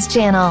America Kids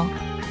channel.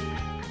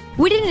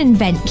 We didn't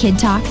invent Kid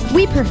Talk,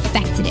 we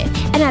perfected it,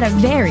 and at a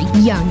very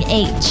young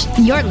age.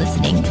 You're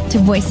listening to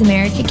Voice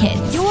America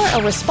Kids. You're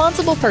a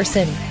responsible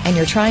person, and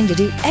you're trying to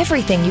do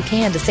everything you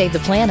can to save the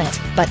planet.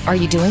 But are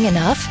you doing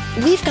enough?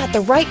 We've got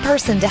the right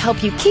person to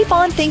help you keep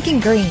on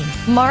thinking green.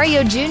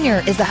 Mario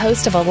Jr. is the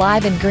host of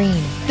Alive and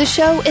Green. The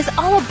show is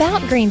all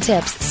about green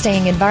tips,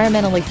 staying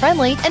environmentally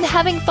friendly, and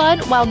having fun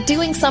while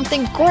doing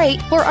something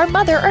great for our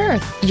Mother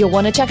Earth. You'll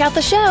want to check out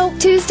the show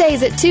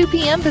Tuesdays at 2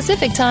 p.m.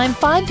 Pacific Time,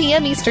 5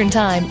 p.m. Eastern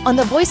Time on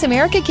the Voice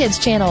America Kids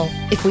channel.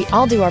 If we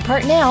all do our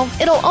part now,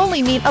 it'll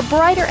only mean a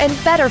brighter and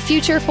better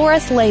future for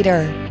us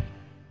later.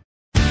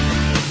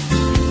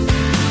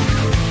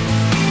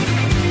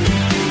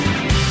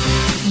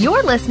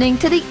 You're listening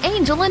to the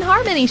Angel and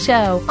Harmony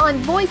Show on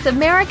Voice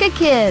America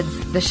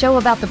Kids, the show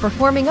about the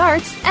performing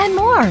arts and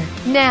more.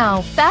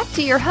 Now, back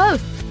to your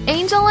hosts,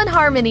 Angel and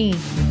Harmony.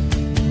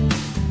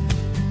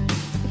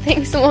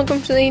 Thanks and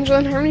welcome to the Angel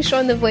and Harmony Show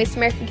on the Voice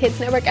America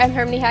Kids Network. I'm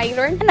Harmony. How you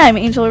doing? And I'm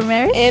Angel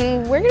Ramirez.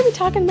 And we're going to be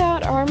talking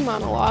about our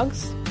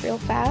monologues real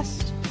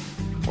fast.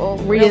 Well,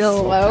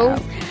 real slow.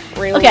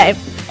 Real okay,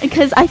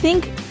 because I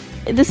think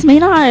this may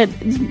not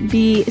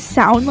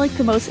sound like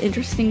the most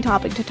interesting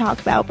topic to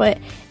talk about, but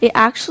it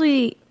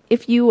actually,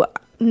 if you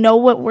know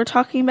what we're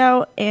talking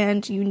about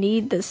and you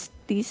need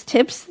these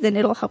tips, then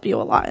it'll help you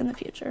a lot in the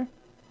future.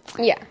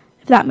 Yeah.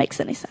 If that makes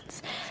any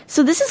sense.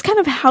 So this is kind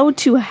of how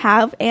to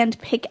have and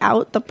pick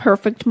out the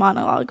perfect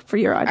monologue for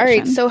your audition. All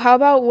right, so how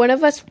about one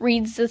of us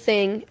reads the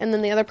thing and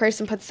then the other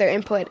person puts their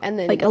input and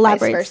then like vice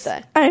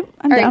versa. All right,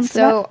 I'm down for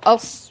that.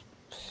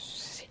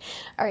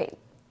 All right.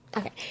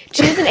 Okay.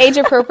 Choose an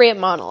age-appropriate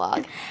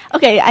monologue.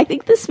 Okay, I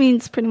think this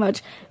means pretty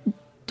much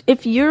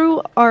if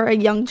you are a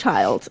young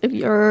child, if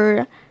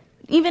you're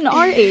even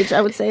our age,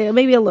 I would say,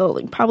 maybe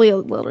probably a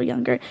little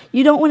younger,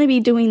 you don't want to be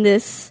doing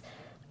this,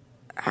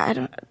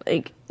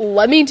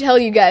 let me tell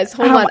you guys,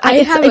 hold on,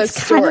 I have a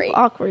story. Kind of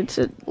awkward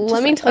to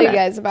let me tell you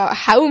guys about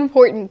how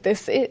important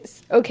this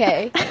is,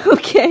 okay?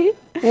 Okay.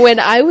 When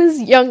I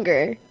was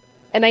younger,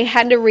 and I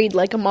had to read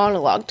like a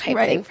monologue type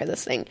thing for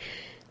this thing,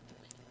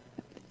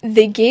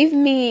 they gave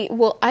me,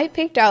 I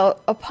picked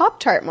out a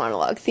Pop-Tart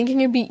monologue thinking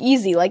it'd be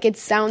easy, like it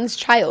sounds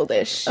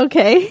childish.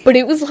 Okay. But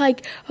it was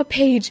like a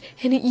page,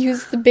 and it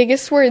used the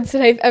biggest words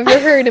that I've ever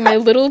heard in my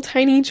little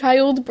tiny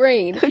child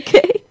brain.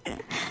 Okay.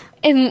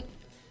 And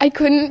I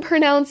couldn't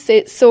pronounce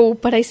it,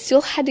 but I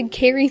still had to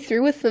carry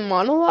through with the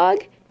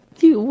monologue.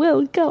 You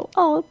will go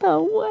all the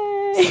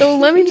way. So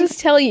let me just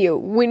tell you,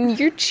 when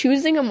you're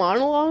choosing a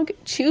monologue,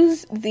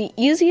 choose the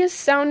easiest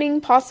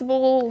sounding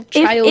possible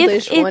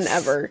childish one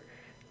ever.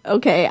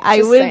 Okay,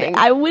 I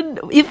would,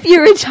 if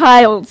you're a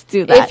child,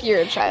 do that. If you're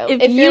a child.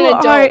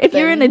 If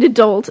you're an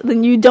adult,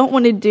 then you don't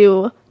want to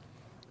do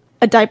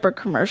a diaper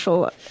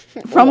commercial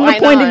from the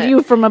point of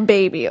view from a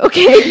baby,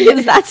 okay?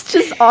 Because that's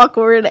just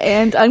awkward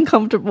and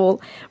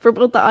uncomfortable for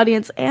both the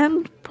audience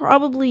and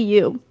probably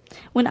you.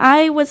 When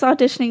I was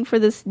auditioning for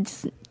this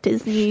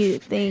Disney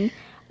thing,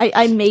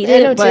 I made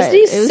it. I know,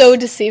 Disney's so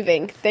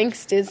deceiving.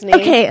 Thanks, Disney.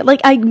 Okay, like,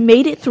 I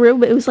made it through,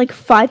 but it was like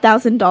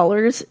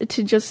 $5,000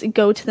 to just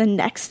go to the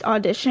next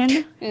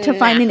audition to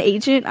find an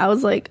agent. I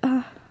was like,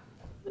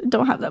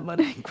 don't have that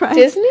money. Cry.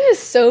 Disney is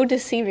so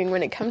deceiving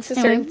when it comes to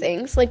certain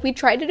things. Like, we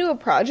tried to do a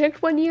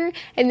project one year,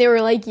 and they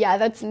were like, yeah,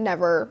 that's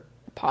never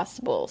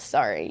possible.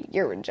 Sorry,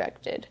 you're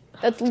rejected.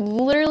 That's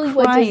literally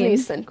what Disney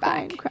sent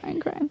back.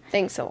 Crying.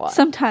 Thanks a lot.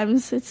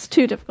 Sometimes it's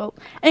too difficult.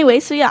 Anyway,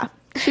 so yeah.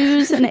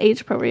 Choose an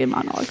age-appropriate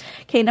monologue.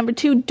 Okay, number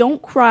 2,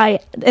 don't cry.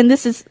 And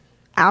this is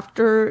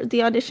after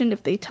the audition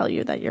if they tell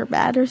you that you're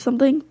bad or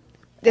something.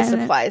 This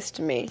applies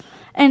to me.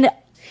 And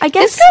I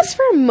guess... This goes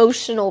for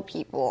emotional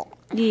people.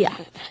 Yeah.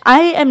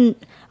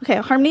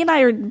 Harmony and I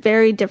are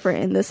very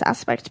different in this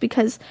aspect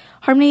because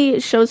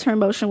Harmony shows her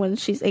emotion when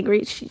she's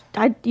angry.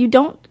 You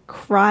don't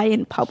cry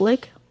in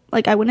public.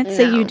 Like, I wouldn't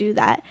say you do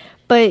that,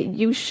 but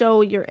you show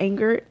your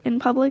anger in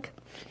public.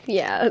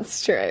 Yeah,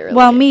 that's true.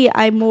 While me,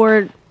 I'm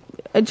more...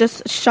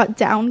 just shut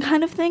down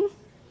kind of thing.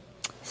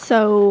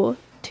 So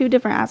 2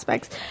 different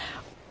aspects.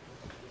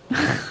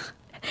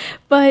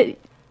 But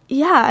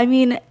yeah, I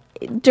mean,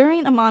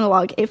 during a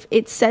monologue, if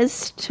it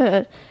says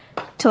to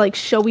like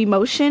show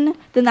emotion,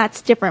 then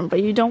that's different.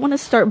 But you don't want to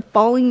start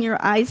bawling your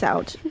eyes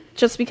out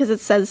just because it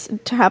says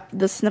to have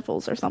the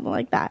sniffles or something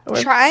like that, or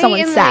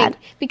someone's sad.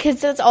 Because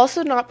that's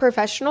also not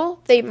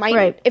professional. They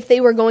might, if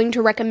they were going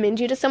to recommend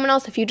you to someone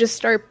else, if you just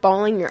start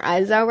bawling your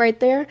eyes out right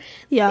there,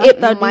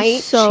 it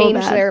might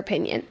change their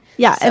opinion.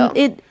 Yeah, so.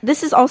 And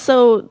this is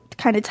also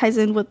kind of ties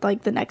in with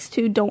like the next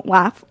 2, don't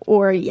laugh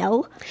or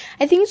yell.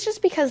 I think it's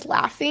just because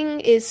laughing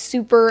is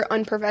super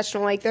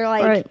unprofessional. Like, they're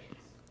like...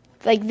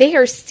 Like, they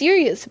are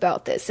serious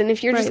about this. And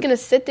if you're just going to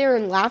sit there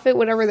and laugh at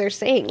whatever they're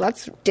saying,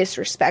 that's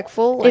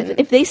disrespectful.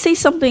 If they say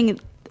something,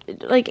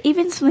 like,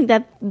 even something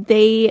that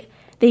they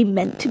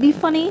meant to be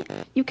funny,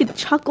 you could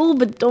chuckle,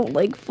 but don't,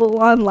 like,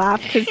 full-on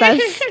laugh,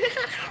 because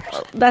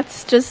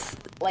that's just...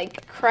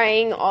 Like,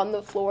 crying on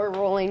the floor,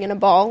 rolling in a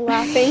ball,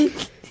 laughing?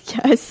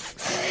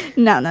 Yes.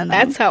 No.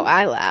 That's how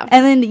I laugh.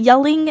 And then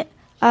yelling,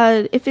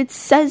 if it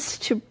says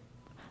to,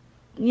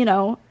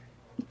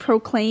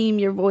 proclaim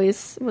your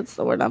voice, what's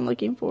the word I'm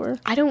looking for?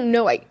 I don't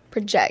know.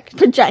 Project,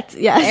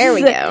 yes. There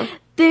we go.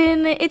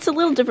 Then it's a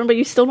little different, but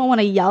you still don't want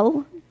to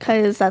yell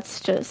because that's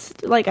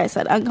just, like I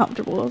said,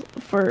 uncomfortable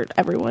for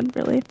everyone,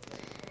 really.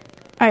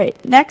 All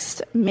right,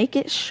 next, make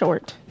it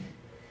short.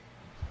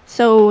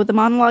 So the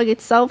monologue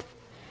itself,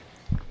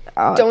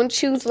 don't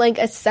choose like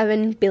a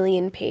 7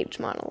 billion page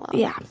monologue.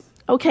 Yeah.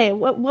 Okay,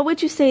 what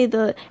would you say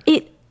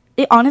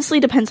it honestly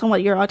depends on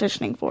what you're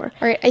auditioning for.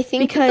 All right, I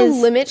think the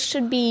limit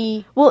should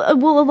be... Well, a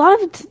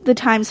lot of the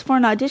times for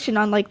an audition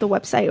on, like, the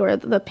website or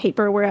the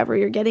paper, wherever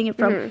you're getting it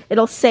from,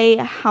 it'll say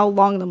how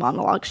long the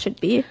monologue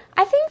should be.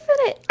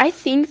 I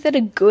think that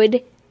a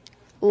good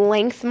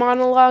length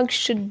monologue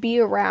should be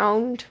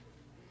around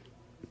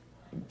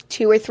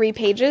 2 or 3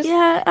 pages.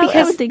 Yeah,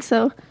 I would think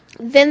so.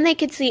 Then they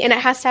could see, and it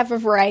has to have a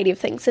variety of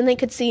things, and they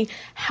could see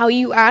how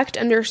you act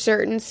under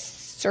certain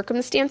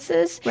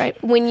circumstances,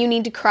 right? When you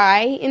need to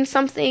cry in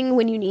something,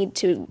 when you need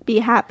to be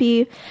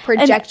happy,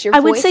 project your voice.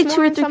 I would say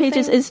 2 or 3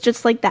 pages is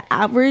just like the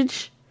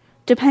average.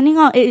 Depending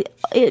on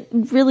it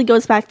really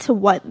goes back to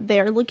what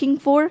they're looking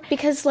for.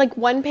 Because like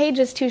 1 page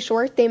is too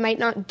short, they might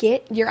not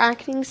get your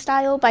acting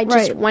style by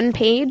just 1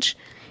 page.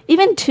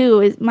 Even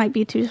 2 it might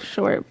be too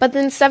short. But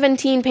then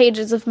 17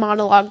 pages of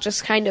monologue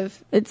just kind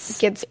of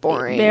gets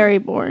boring, very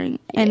boring,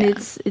 and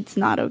it's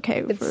not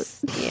okay.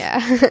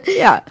 Yeah.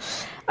 Yeah.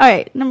 All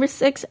right, number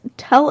 6,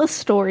 tell a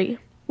story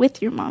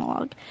with your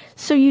monologue.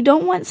 So you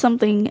don't want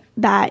something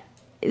that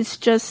is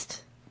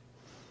just...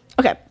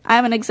 Okay, I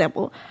have an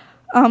example.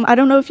 I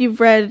don't know if you've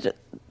read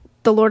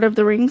The Lord of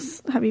the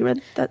Rings. Have you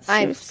read that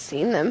series? I've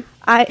seen them.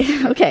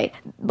 Okay,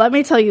 let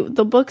me tell you,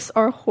 the books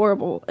are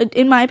horrible,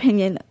 in my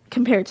opinion,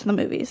 compared to the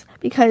movies.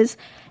 Because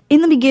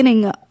in the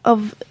beginning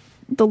of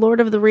The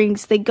Lord of the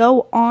Rings, they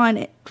go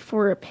on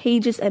for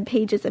pages and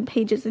pages and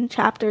pages and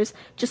chapters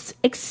just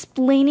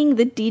explaining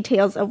the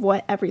details of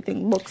what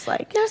everything looks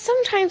like. Now,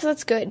 sometimes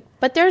that's good,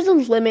 but there's a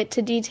limit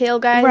to detail,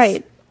 guys.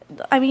 Right.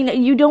 I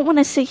mean, you don't want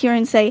to sit here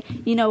and say,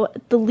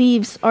 the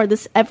leaves are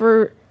this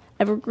ever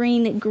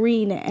evergreen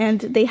green,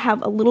 and they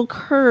have a little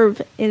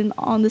curve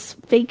on this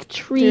fake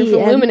tree.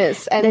 They're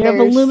voluminous. They're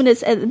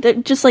voluminous, and they're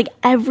just like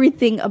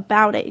everything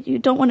about it. You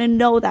don't want to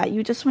know that.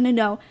 You just want to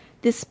know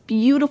this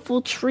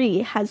beautiful tree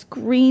has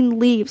green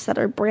leaves that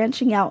are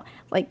branching out,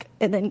 like,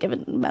 and then give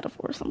it a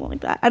metaphor or something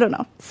like that. I don't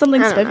know.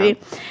 Something spiffy.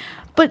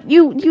 But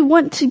you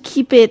want to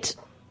keep it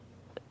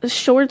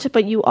short,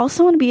 but you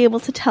also want to be able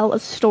to tell a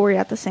story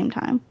at the same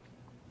time.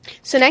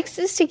 So next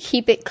is to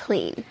keep it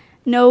clean.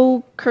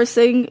 No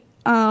cursing,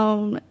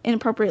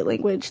 inappropriate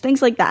language,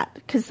 things like that,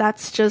 because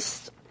that's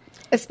just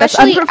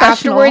especially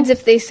afterwards.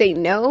 If they say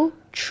no,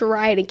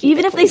 try to keep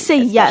even it if clean, they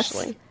say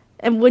yes,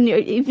 and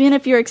even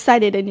if you're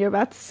excited and you're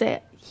about to say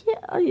it,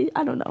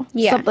 I don't know,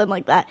 something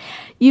like that,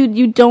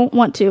 you don't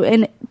want to.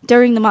 And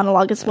during the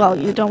monologue as well,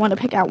 you don't want to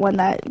pick out one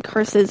that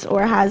curses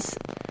or has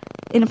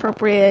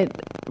inappropriate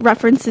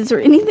references or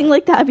anything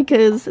like that,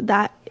 because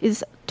that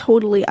is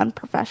totally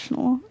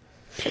unprofessional.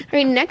 All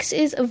right, next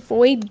is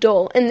avoid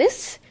dull, and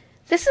this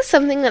is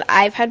something that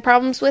I've had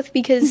problems with,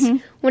 because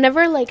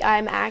whenever, like,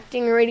 I'm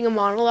acting or reading a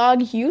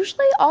monologue,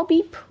 usually I'll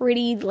be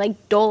pretty,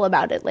 like, dull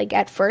about it, like,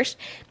 at first,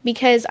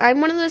 because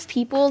I'm one of those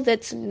people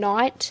that's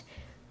not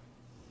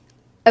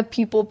a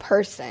people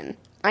person.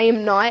 I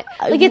am not,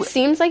 like, it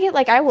seems like it,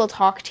 like, I will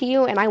talk to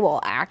you and I will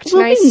act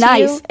nice to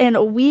you.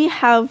 And we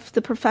have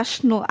the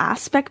professional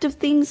aspect of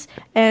things,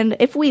 and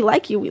if we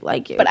like you, we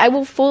like you. But I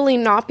will fully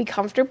not be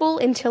comfortable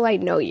until I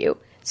know you.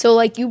 So,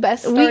 like, you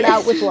best start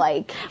out with,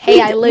 like,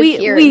 hey, I live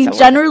here. We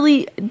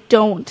generally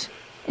don't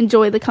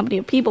enjoy the company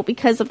of people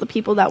because of the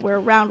people that we're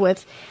around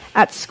with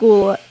at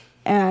school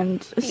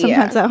and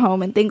sometimes at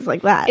home and things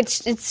like that.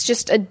 It's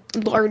just a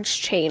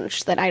large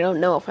change that I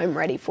don't know if I'm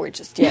ready for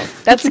just yet.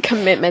 That's a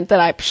commitment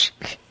that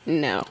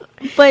no.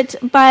 But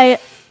by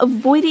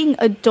avoiding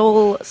a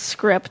dull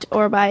script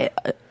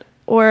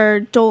or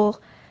dull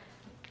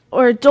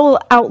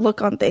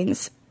outlook on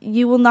things,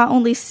 you will not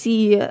only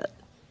see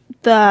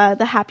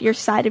the happier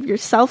side of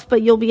yourself,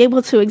 but you'll be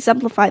able to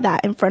exemplify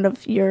that in front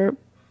of your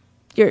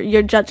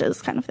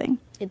judges, kind of thing.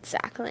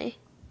 Exactly.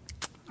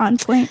 On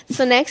point.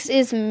 So next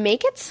is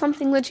make it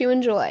something that you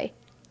enjoy.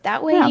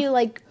 That way you,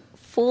 like,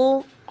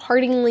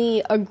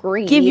 full-heartedly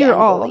agree. Give your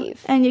all.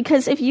 Believe. And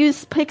because if you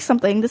pick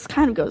something, this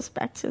kind of goes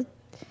back to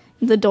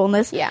the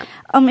dullness. Yeah.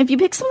 If you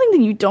pick something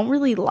that you don't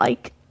really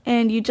like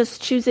and you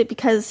just choose it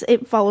because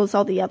it follows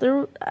all the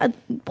other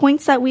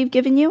points that we've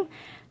given you,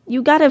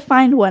 you got to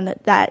find one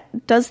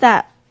that does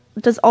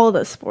all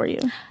this for you.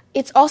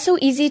 It's also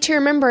easy to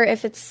remember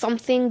if it's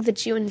something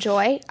that you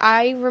enjoy.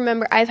 I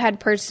remember I've had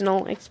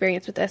personal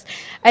experience with this.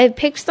 I had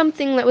picked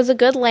something that was a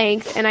good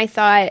length, and I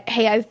thought,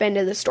 hey, I've been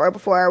to the store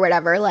before or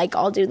whatever, like,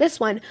 I'll do this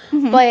one.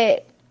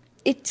 But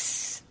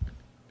it's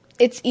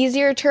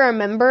easier to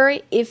remember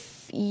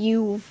if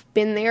you've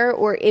been there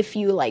or if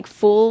you, like,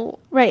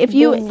 right, if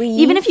you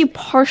even if you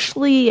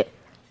partially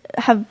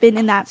have been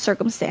in that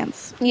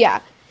circumstance.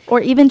 Yeah. Or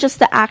even just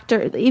the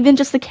actor, even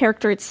just the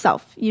character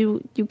itself.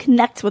 You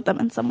connect with them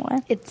in some way.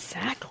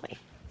 Exactly.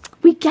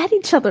 We get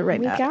each other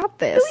now. We got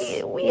this.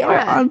 We are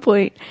on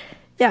point.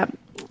 Yeah.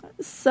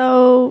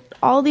 So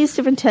all these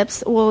different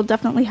tips will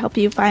definitely help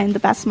you find the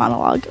best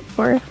monologue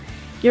for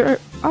your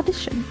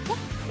audition.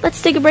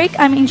 Let's take a break.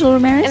 I'm Angel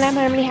Ramirez. And I'm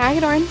Harmony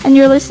Hagedorn. And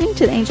you're listening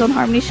to the Angel and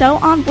Harmony Show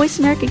on Voice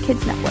America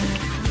Kids Network.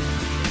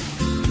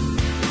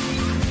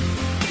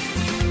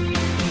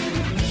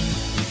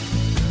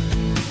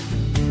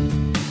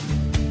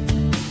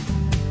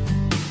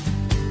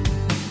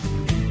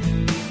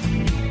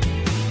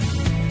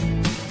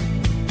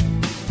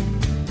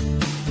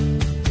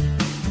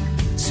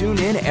 Tune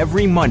in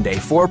every Monday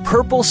for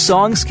Purple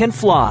Songs Can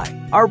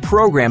Fly. Our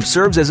program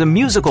serves as a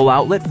musical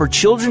outlet for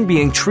children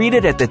being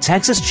treated at the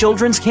Texas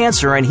Children's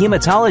Cancer and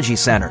Hematology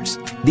Centers.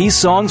 These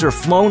songs are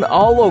flown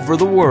all over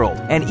the world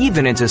and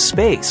even into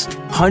space.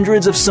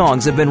 Hundreds of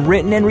songs have been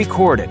written and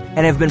recorded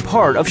and have been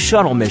part of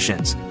shuttle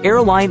missions,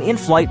 airline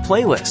in-flight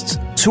playlists,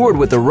 toured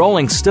with the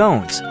Rolling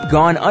Stones,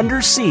 gone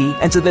undersea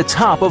and to the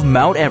top of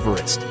Mount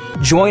Everest.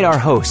 Join our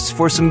hosts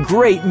for some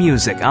great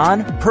music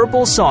on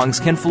Purple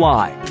Songs Can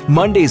Fly,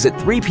 Mondays at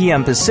 3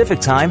 p.m. Pacific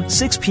Time,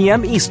 6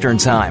 p.m. Eastern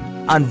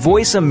Time, on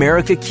Voice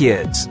America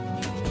Kids.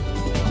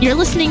 You're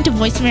listening to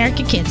Voice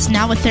America Kids,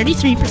 now with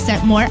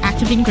 33% more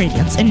active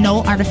ingredients and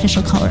no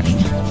artificial coloring.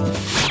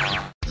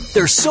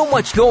 There's so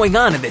much going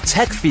on in the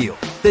tech field.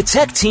 The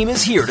tech team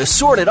is here to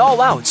sort it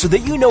all out so that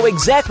you know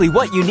exactly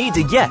what you need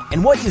to get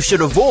and what you should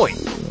avoid.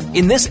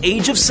 In this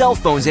age of cell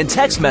phones and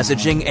text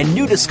messaging and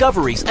new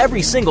discoveries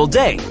every single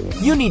day,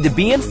 you need to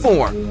be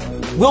informed.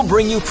 We'll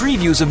bring you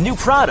previews of new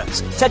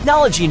products,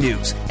 technology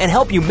news, and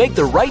help you make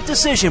the right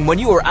decision when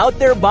you are out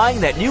there buying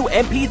that new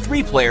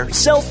MP3 player,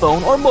 cell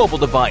phone, or mobile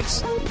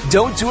device.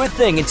 Don't do a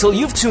thing until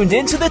you've tuned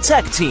in to the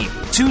Tech Team,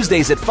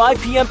 Tuesdays at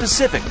 5 p.m.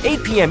 Pacific,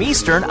 8 p.m.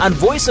 Eastern on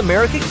Voice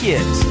America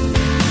Kids.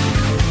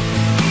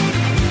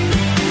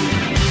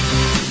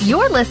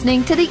 You're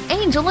listening to the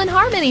Angel and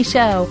Harmony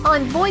Show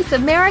on Voice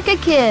America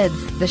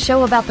Kids, the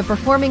show about the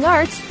performing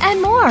arts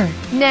and more.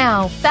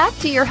 Now, back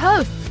to your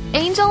hosts,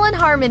 Angel and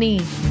Harmony.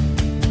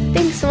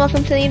 Thanks, and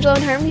welcome to the Angel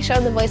and Harmony Show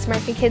on the Voice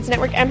America Kids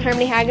Network. I'm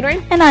Harmony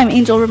Hagedorn. And I'm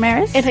Angel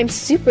Ramirez. And I'm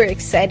super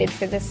excited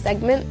for this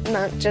segment,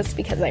 not just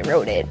because I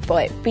wrote it,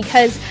 but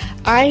because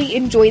I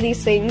enjoy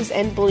these things,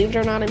 and believe it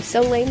or not, I'm so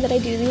lame that I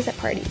do these at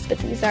parties, but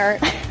these are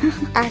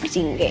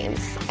acting games.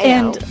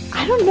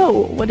 I don't know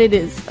what it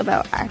is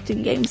about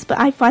acting games, but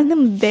I find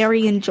them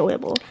very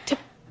enjoyable. To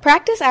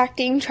practice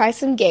acting, try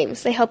some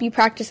games. They help you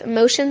practice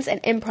emotions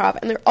and improv,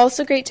 and they're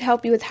also great to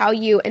help you with how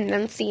you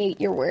enunciate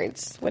your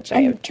words, which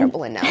I have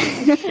trouble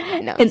announcing.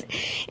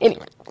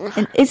 Anyway.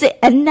 And is it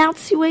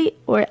enunciate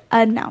or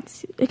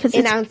enunciate?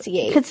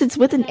 Enunciate. Because it's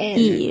with an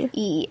E.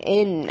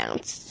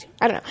 Enunciate.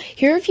 I don't know.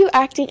 Here are a few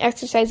acting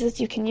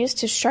exercises you can use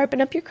to sharpen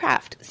up your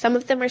craft. Some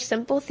of them are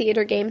simple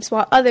theater games,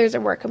 while others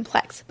are more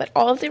complex, but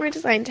all of them are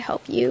designed to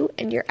help you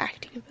and your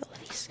acting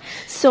abilities.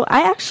 So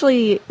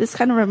this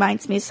kind of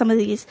reminds me of some of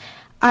these.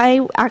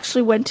 I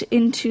actually went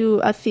into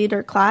a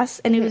theater class,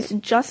 and it was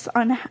just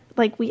on,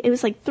 it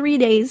was 3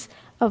 days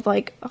of,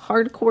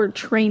 hardcore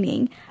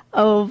training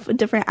of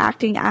different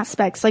acting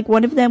aspects.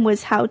 One of them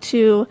was how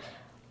to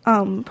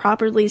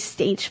properly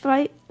stage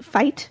fight.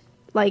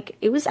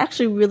 It was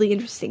actually really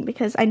interesting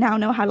because I now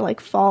know how to,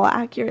 fall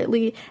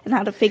accurately and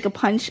how to fake a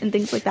punch and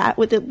things like that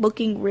with it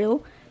looking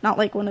real, not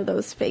like one of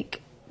those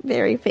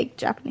very fake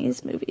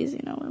Japanese movies, you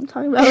know what I'm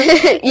talking about?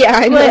 Yeah,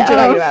 I know what you're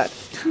talking about.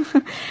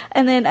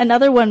 And then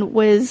another one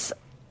was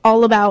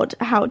all about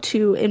how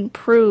to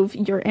improve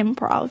your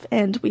improv,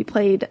 and we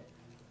played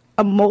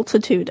a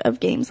multitude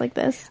of games like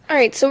this. All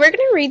right, so we're going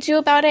to read you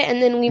about it,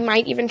 and then we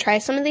might even try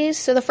some of these.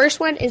 So the first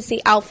one is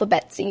the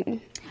alphabet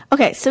scene.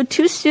 Okay, so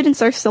 2 students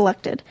are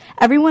selected.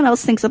 Everyone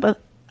else thinks up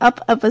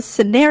of a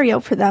scenario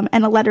for them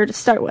and a letter to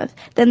start with.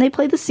 Then they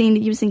play the scene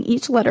using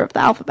each letter of the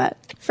alphabet.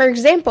 For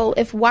example,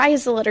 if Y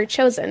is the letter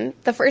chosen,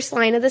 the first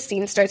line of the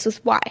scene starts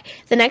with Y.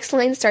 The next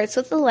line starts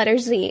with the letter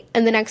Z,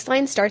 and the next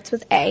line starts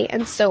with A,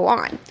 and so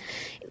on.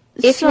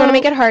 If you want to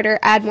make it harder,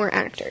 add more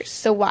actors.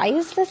 So why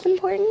is this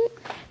important?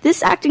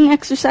 This acting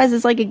exercise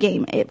is like a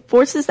game. It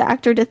forces the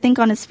actor to think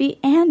on his feet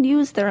and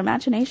use their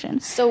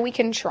imagination. So we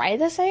can try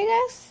this, I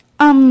guess?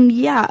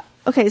 Yeah.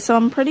 Okay, so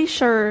I'm pretty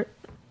sure...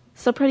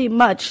 So pretty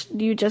much,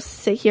 you just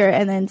sit here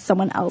and then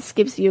someone else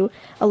gives you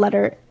a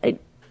letter.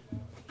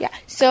 Yeah.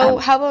 So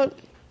how about...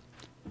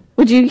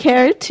 Would you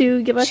care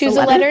to give us choose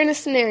a letter in a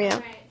scenario? All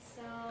right,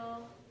 so...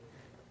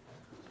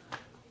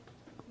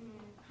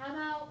 how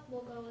about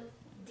we'll go with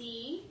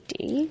D.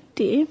 D.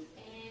 D. And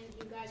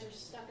you guys are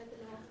stuck at the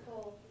North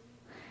Pole.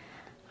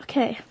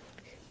 Okay.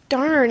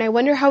 Darn, I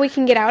wonder how we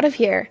can get out of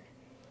here.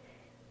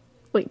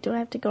 Wait, do I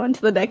have to go on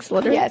to the next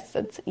letter? Yes,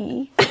 that's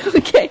E.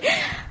 Okay.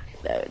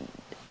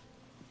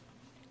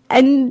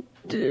 And,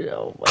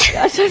 oh my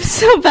gosh, I'm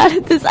so bad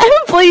at this. I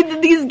haven't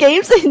played these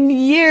games in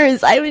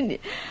years. Okay.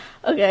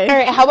 All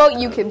right, how about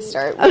you can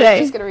start? Okay. We're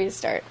just going to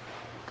restart.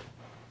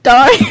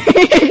 Darn. How are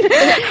we going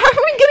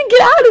to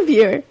get out of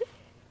here?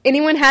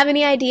 Anyone have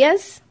any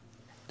ideas?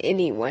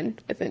 Anyone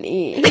with an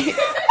E.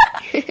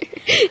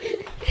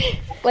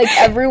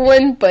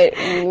 Everyone, but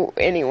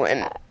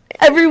anyone.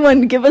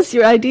 Everyone, give us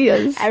your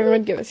ideas.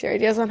 Everyone, give us your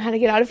ideas on how to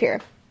get out of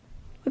here.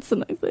 What's the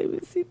next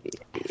ABCD?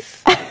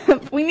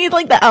 We need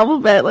the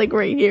alphabet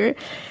right here.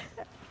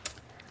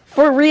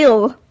 For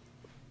real.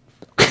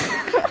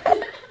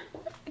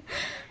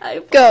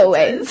 Go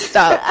away.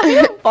 Stop.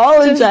 I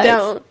apologize. Just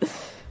don't.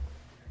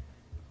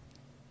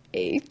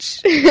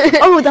 H.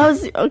 Oh, that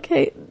was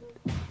okay.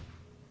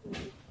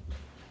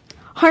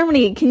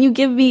 Harmony, can you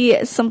give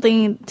me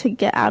something to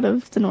get out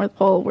of the North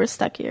Pole? We're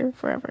stuck here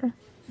forever.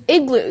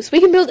 Igloos. We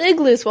can build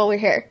igloos while we're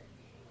here.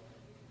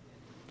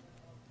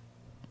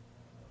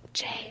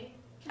 J.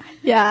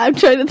 Yeah, I'm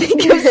trying to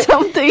think of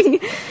something.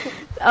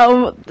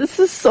 This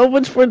is so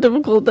much more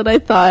difficult than I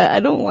thought.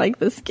 I don't like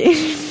this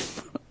game.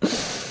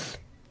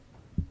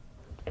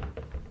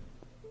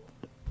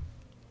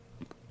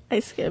 I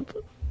skip.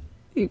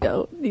 You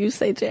go. You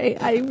say J.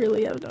 I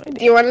really have no idea.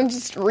 Do you want to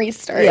just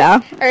restart? Yeah.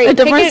 All right, a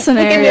different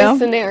scenario.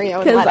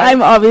 Because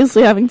I'm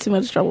obviously having too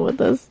much trouble with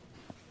this.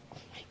 Oh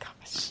my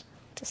gosh.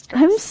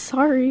 I'm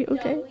sorry.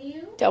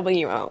 Okay.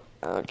 W. Oh,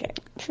 okay.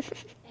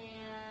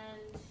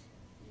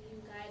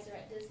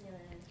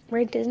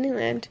 We're at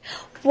Disneyland.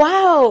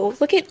 Wow,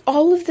 look at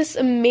all of this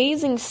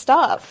amazing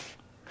stuff.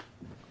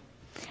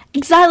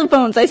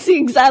 Xylophones. I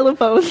see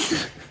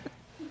xylophones.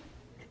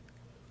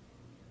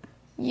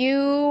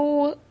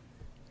 You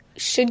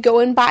should go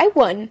and buy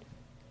one.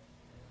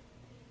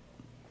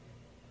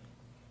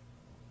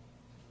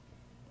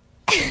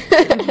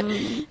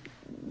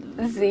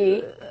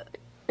 Z.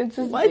 It's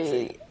a what?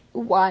 Z.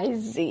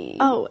 Y-Z.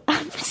 Oh,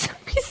 for some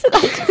reason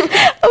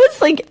I was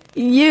like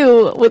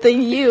U with a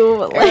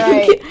U.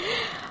 Right.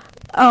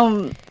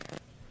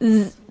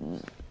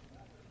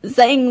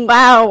 Saying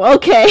wow,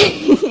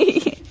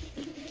 okay.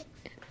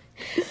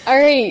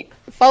 Alright,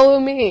 follow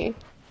me.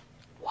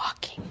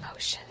 Walking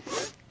motion.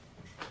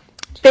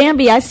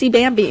 Bambi, I see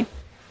Bambi.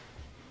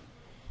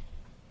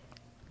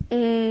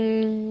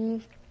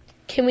 Can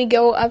we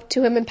go up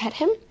to him and pet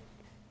him?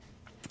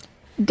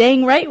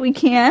 Dang right we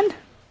can.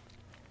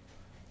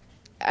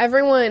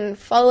 everyone,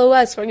 follow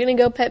us. We're going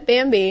to go pet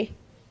Bambi.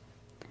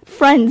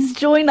 Friends,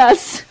 join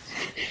us.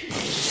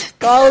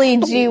 Golly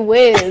gee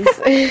whiz.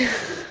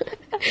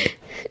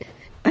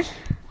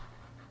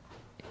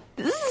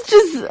 This is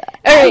just...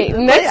 Alright,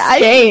 next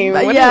game.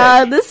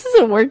 Yeah, this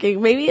isn't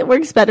working. Maybe it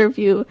works better if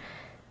you...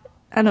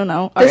 I don't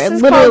know. This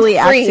is literally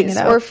called freeze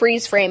or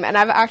freeze frame, and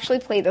I've actually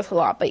played this a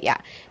lot, but yeah.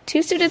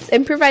 2 students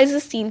improvise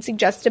a scene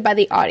suggested by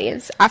the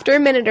audience. After a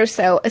minute or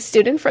so, a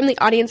student from the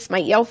audience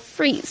might yell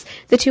freeze.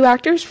 The 2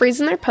 actors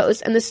freeze in their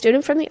pose, and the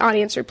student from the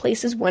audience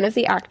replaces one of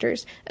the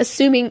actors.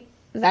 Assuming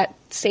that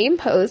same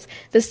pose,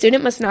 the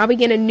student must now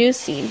begin a new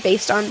scene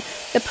based on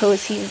the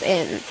pose he's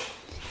in.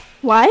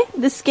 Why?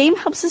 This game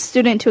helps a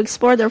student to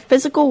explore their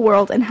physical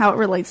world and how it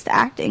relates to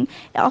acting.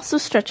 It also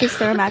stretches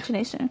their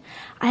imagination.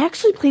 I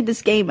actually played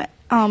this game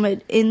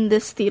in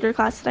this theater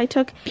class that I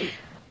took,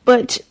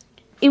 but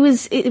it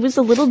was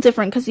a little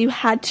different because you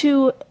had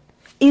to,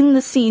 in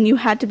the scene, you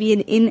had to be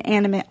an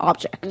inanimate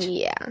object.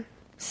 Yeah.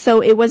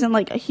 So it wasn't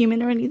like a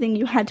human or anything.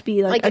 You had to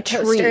be like a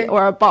tree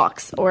or a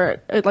box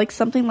or like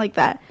something like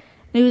that.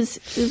 It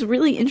was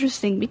really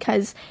interesting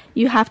because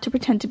you have to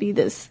pretend to be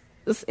this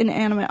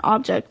inanimate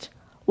object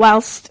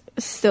whilst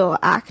still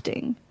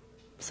acting.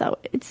 So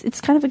it's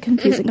kind of a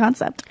confusing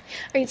concept.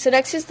 All right, so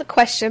next is the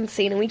question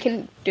scene, and we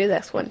can do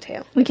this one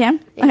too. We can?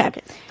 Yeah.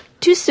 Okay.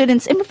 2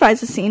 students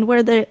improvise a scene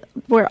where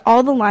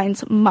all the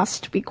lines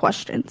must be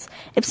questions.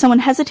 If someone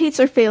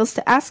hesitates or fails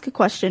to ask a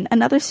question,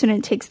 another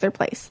student takes their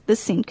place. This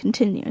scene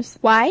continues.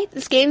 Why?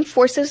 This game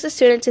forces the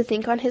student to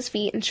think on his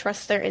feet and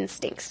trust their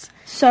instincts.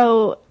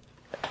 So,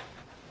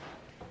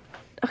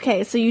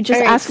 okay, so you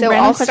just ask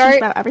random questions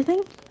about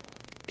everything?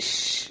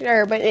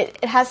 Sure, but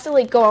it has to,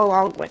 like, go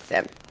along with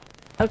them.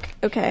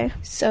 Okay.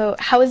 So,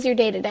 how was your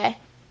day today?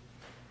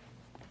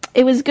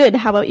 It was good.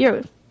 How about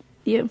you?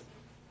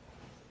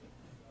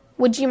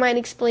 Would you mind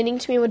explaining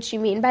to me what you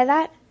mean by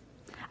that?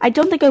 I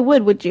don't think I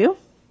would you?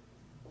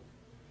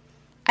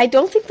 I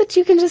don't think that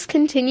you can just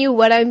continue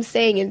what I'm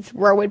saying and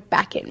throw it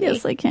back at me.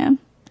 Yes, I can.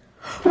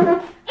 Oh,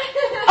 dang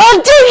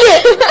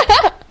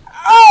it!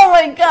 Oh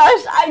my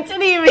gosh, I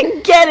didn't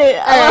even get it.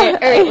 All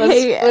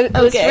right,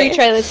 let's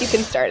retry this. You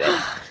can start it.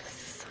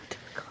 This is so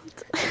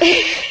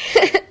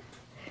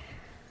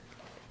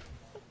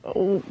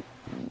difficult.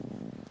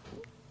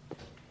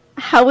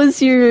 How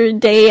was your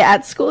day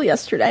at school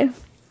yesterday?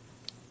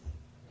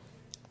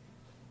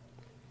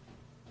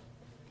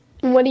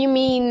 What do you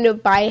mean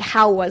by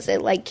how was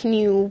it? Like, can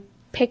you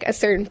pick a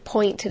certain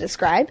point to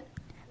describe?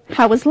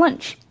 How was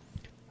lunch?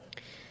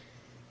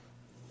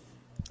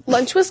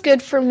 Lunch was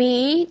good for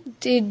me.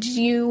 Did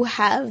you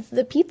have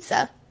the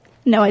pizza?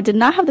 No, I did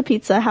not have the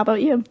pizza. How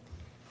about you?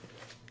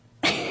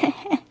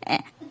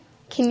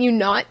 Can you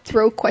not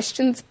throw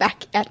questions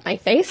back at my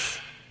face?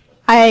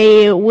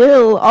 I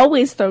will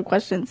always throw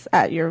questions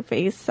at your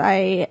face.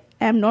 I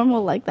am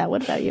normal like that.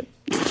 What about you?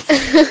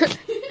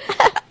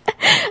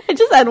 I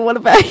just add what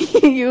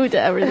about you to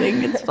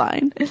everything. It's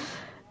fine.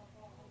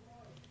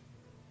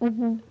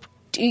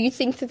 Do you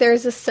think that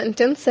there's a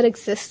sentence that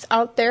exists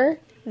out there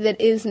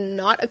that is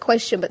not a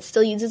question but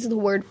still uses the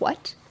word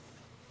what?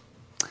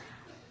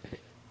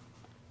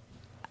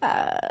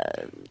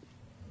 I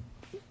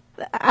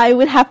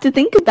would have to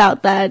think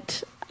about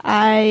that.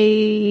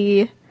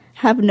 I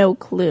have no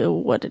clue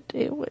what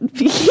it would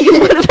be.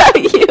 What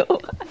about you?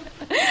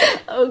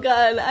 Oh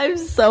God, I'm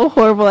so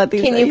horrible at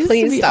these. Can you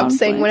please stop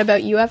saying what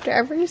about you after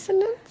every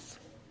sentence?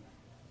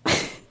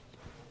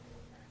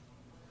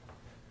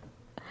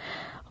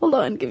 Hold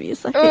on, give me a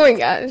second. Oh my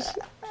gosh.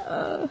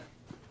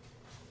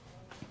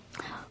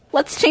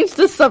 Let's change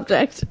the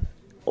subject.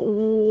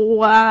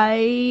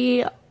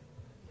 Why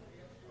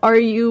are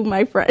you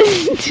my friend?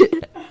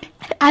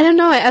 I don't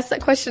know. I ask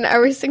that question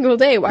every single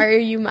day. Why are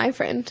you my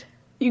friend?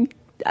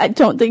 I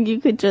don't think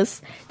you could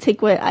just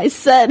take what I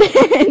said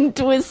and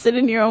twist it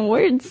in your own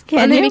words,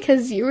 can you? Only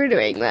because you were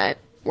doing that,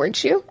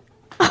 weren't you?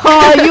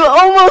 Oh, you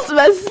almost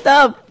messed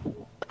up.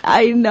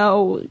 I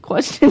know.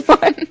 Question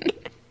mark.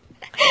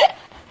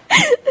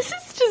 This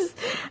is just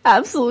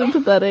absolutely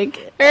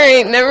pathetic.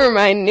 Alright, never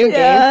mind. New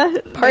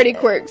game. Party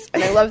Quirks.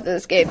 And I love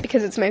this game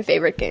because it's my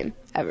favorite game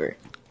ever.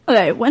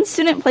 Okay, one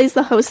student plays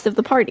the host of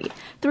the party.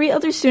 3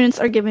 other students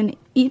are given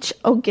each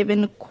a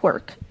given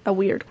quirk, a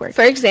weird quirk.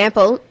 For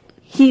example,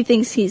 he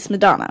thinks he's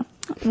Madonna.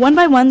 One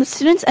by one, the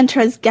students enter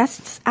as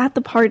guests at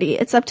the party.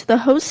 It's up to the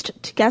host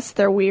to guess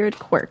their weird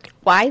quirk.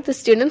 Why? The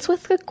students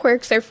with the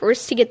quirks are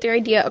forced to get their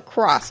idea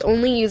across,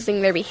 only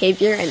using their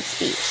behavior and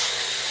speech.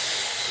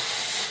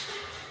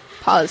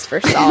 Pause for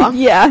saw.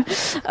 Yeah.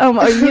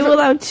 Are you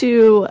allowed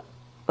to,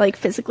 like,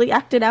 physically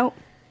act it out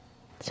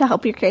to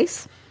help your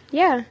case?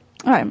 Yeah.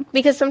 All right.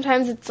 Because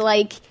sometimes it's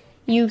like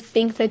you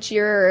think that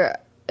you're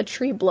a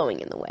tree blowing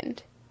in the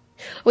wind.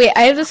 Wait,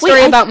 I have a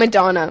story about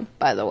Madonna,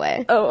 by the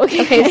way. Oh,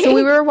 okay. Okay, so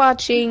we were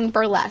watching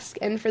Burlesque,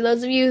 and for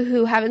those of you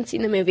who haven't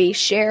seen the movie,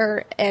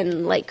 Cher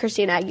and, like,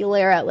 Christina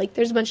Aguilera, like,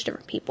 there's a bunch of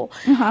different people.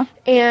 Uh-huh.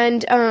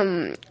 And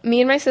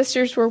me and my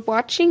sisters were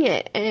watching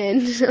it,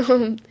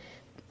 and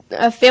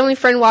a family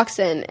friend walks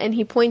in, and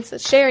he points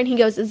at Cher, and he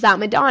goes, "Is that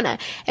Madonna?"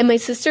 And my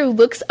sister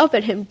looks up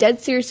at him,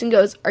 dead serious, and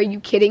goes, "Are you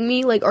kidding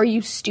me? Like, are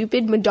you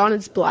stupid?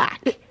 Madonna's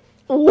black."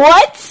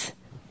 What?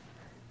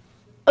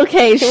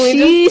 Okay,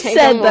 she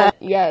said that.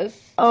 Yes.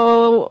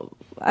 Oh,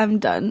 I'm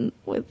done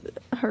with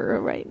her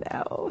right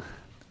now.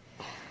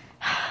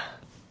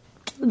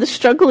 The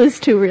struggle is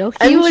too real.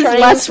 He was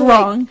less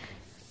wrong.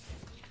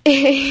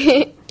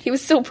 He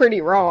was still pretty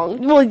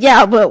wrong. Well,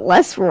 yeah, but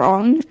less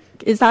wrong.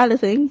 Is that a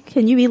thing?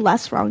 Can you be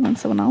less wrong than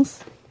someone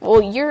else?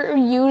 Well, you're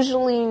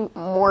usually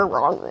more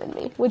wrong than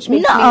me, which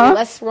makes me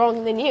less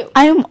wrong than you.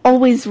 I am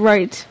always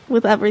right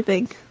with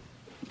everything,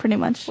 pretty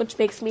much. Which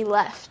makes me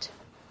left.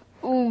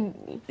 Ooh.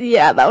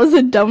 Yeah, that was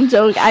a dumb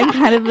joke. I'm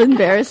kind of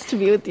embarrassed to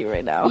be with you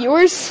right now.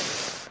 Yours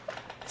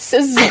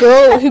says the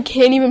girl who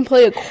can't even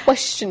play a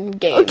question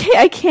game. Okay,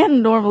 I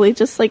can normally,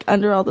 just like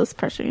under all this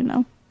pressure, you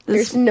know.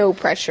 There's no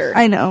pressure.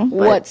 I know.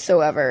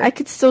 Whatsoever. I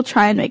could still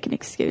try and make an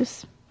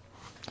excuse.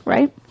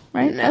 Right?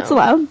 Right? No. That's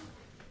allowed.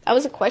 That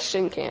was a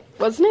question camp,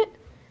 wasn't it?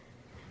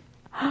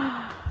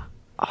 Oh,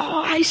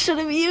 I should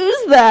have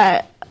used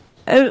that.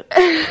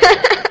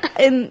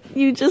 And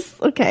you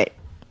just, okay.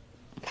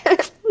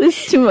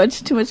 This is too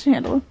much to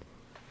handle.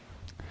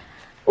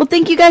 Well,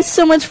 thank you guys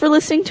so much for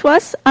listening to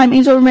us. I'm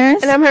Angel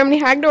Ramirez. And I'm Harmony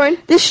Hagdorn.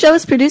 This show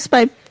is produced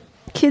by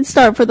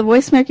Kidstar for the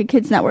Voice America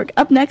Kids Network.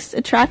 Up next,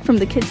 a track from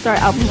the Kidstar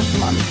album of the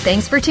month.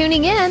 Thanks for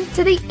tuning in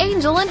to the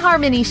Angel and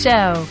Harmony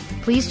Show.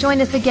 Please join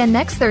us again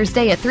next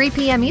Thursday at 3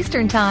 p.m.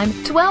 Eastern Time,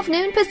 12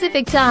 noon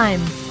Pacific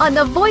Time, on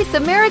the Voice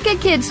America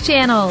Kids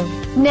channel.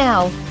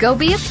 Now, go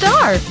be a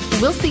star.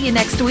 We'll see you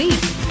next week.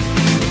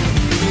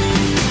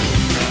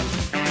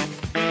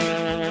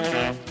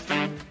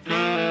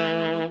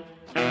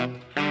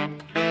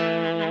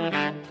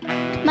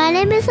 My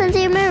name is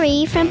Lindsay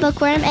Marie from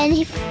Bookworm,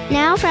 and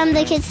now from the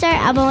Kidstar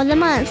Album of the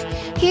Month.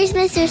 Here's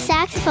Mr.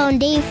 Saxophone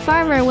Dave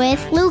Farver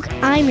with Luke,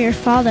 I'm Your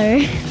Father.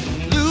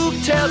 Luke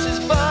tells his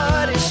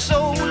buddy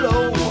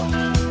Solo,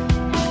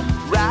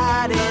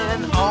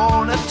 riding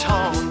on a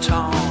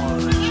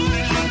tauntaun,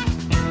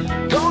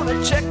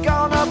 gonna check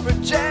on a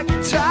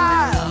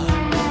projectile,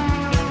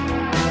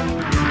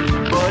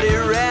 but he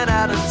ran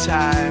out of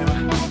time.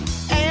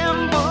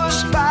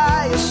 Ambushed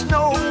by a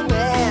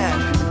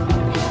snowman,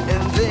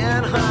 and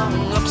then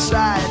hung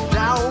upside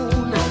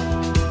down.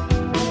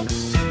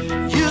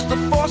 Used the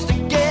force to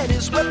get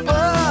his weapon,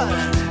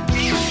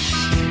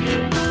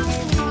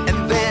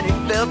 and then he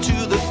fell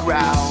to the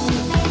ground.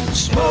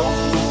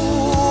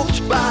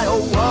 Smoked by a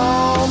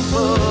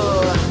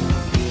womper,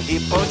 he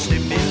punched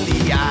him in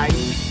the eye.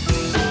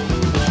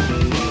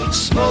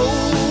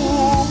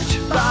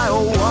 Smoked by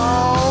a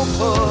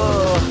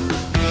womper.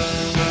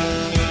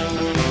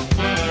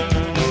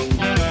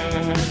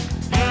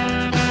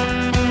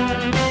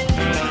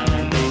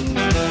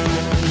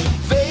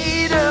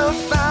 Vader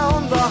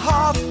found the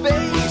Hoth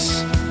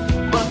base,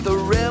 but the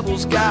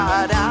rebels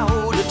got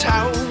out of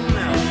town.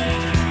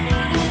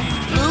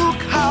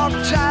 Luke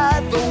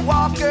hog-tied the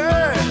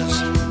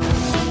walkers,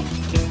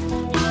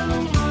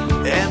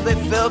 and they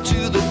fell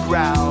to the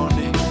ground.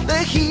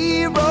 The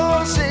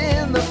heroes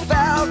in the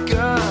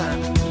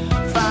Falcon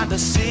find a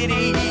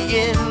city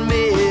in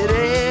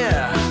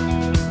midair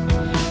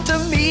to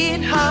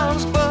meet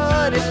Han's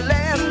buddy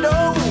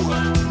Lando,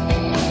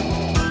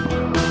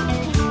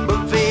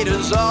 but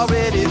Vader's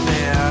already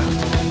there.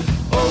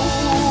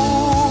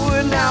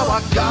 Oh, now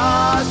I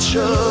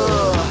gotcha,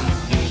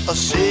 a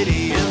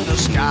city in the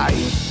sky.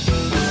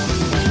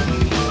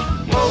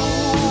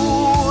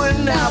 Oh,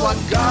 now I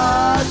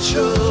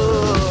gotcha.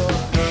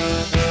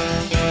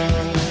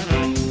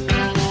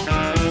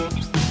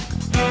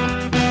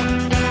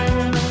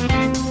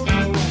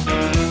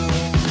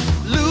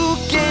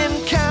 Luke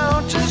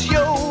encounters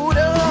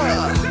Yoda,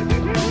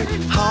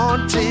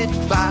 haunted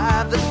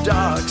by the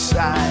dark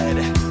side.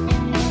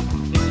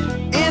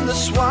 In the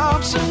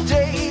swamps of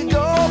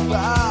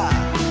Dagobah,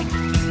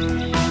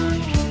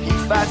 he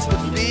fights the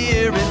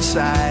fear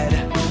inside.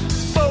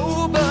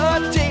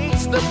 Boba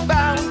takes the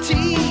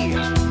bounty,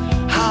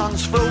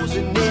 Han's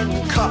frozen in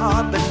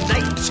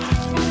carbonite.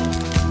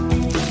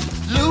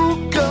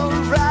 Luke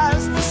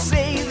arrives to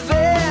save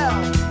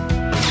them,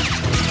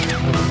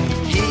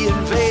 he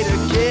and Vader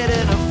get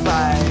in a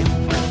fight.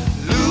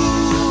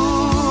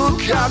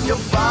 Luke, I'm your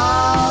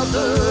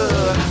father.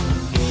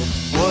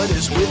 What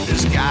is with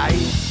this guy?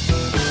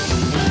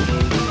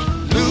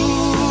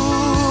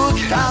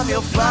 Luke, I'm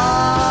your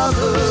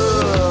father.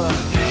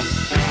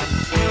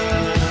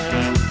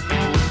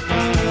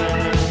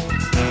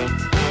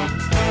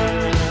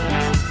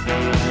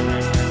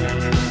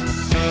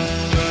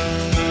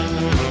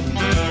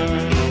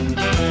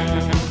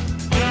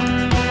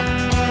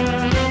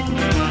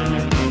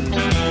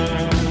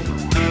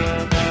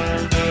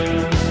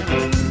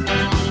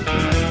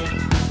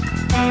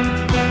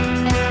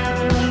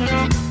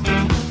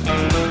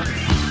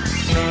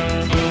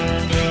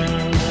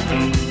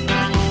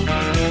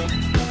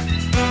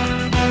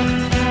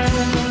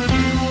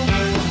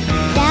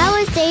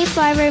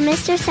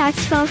 Mr.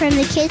 Saxophone from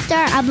the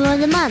Kidstar Album of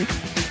the Month.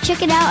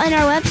 Check it out on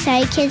our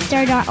website,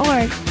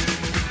 kidstar.org.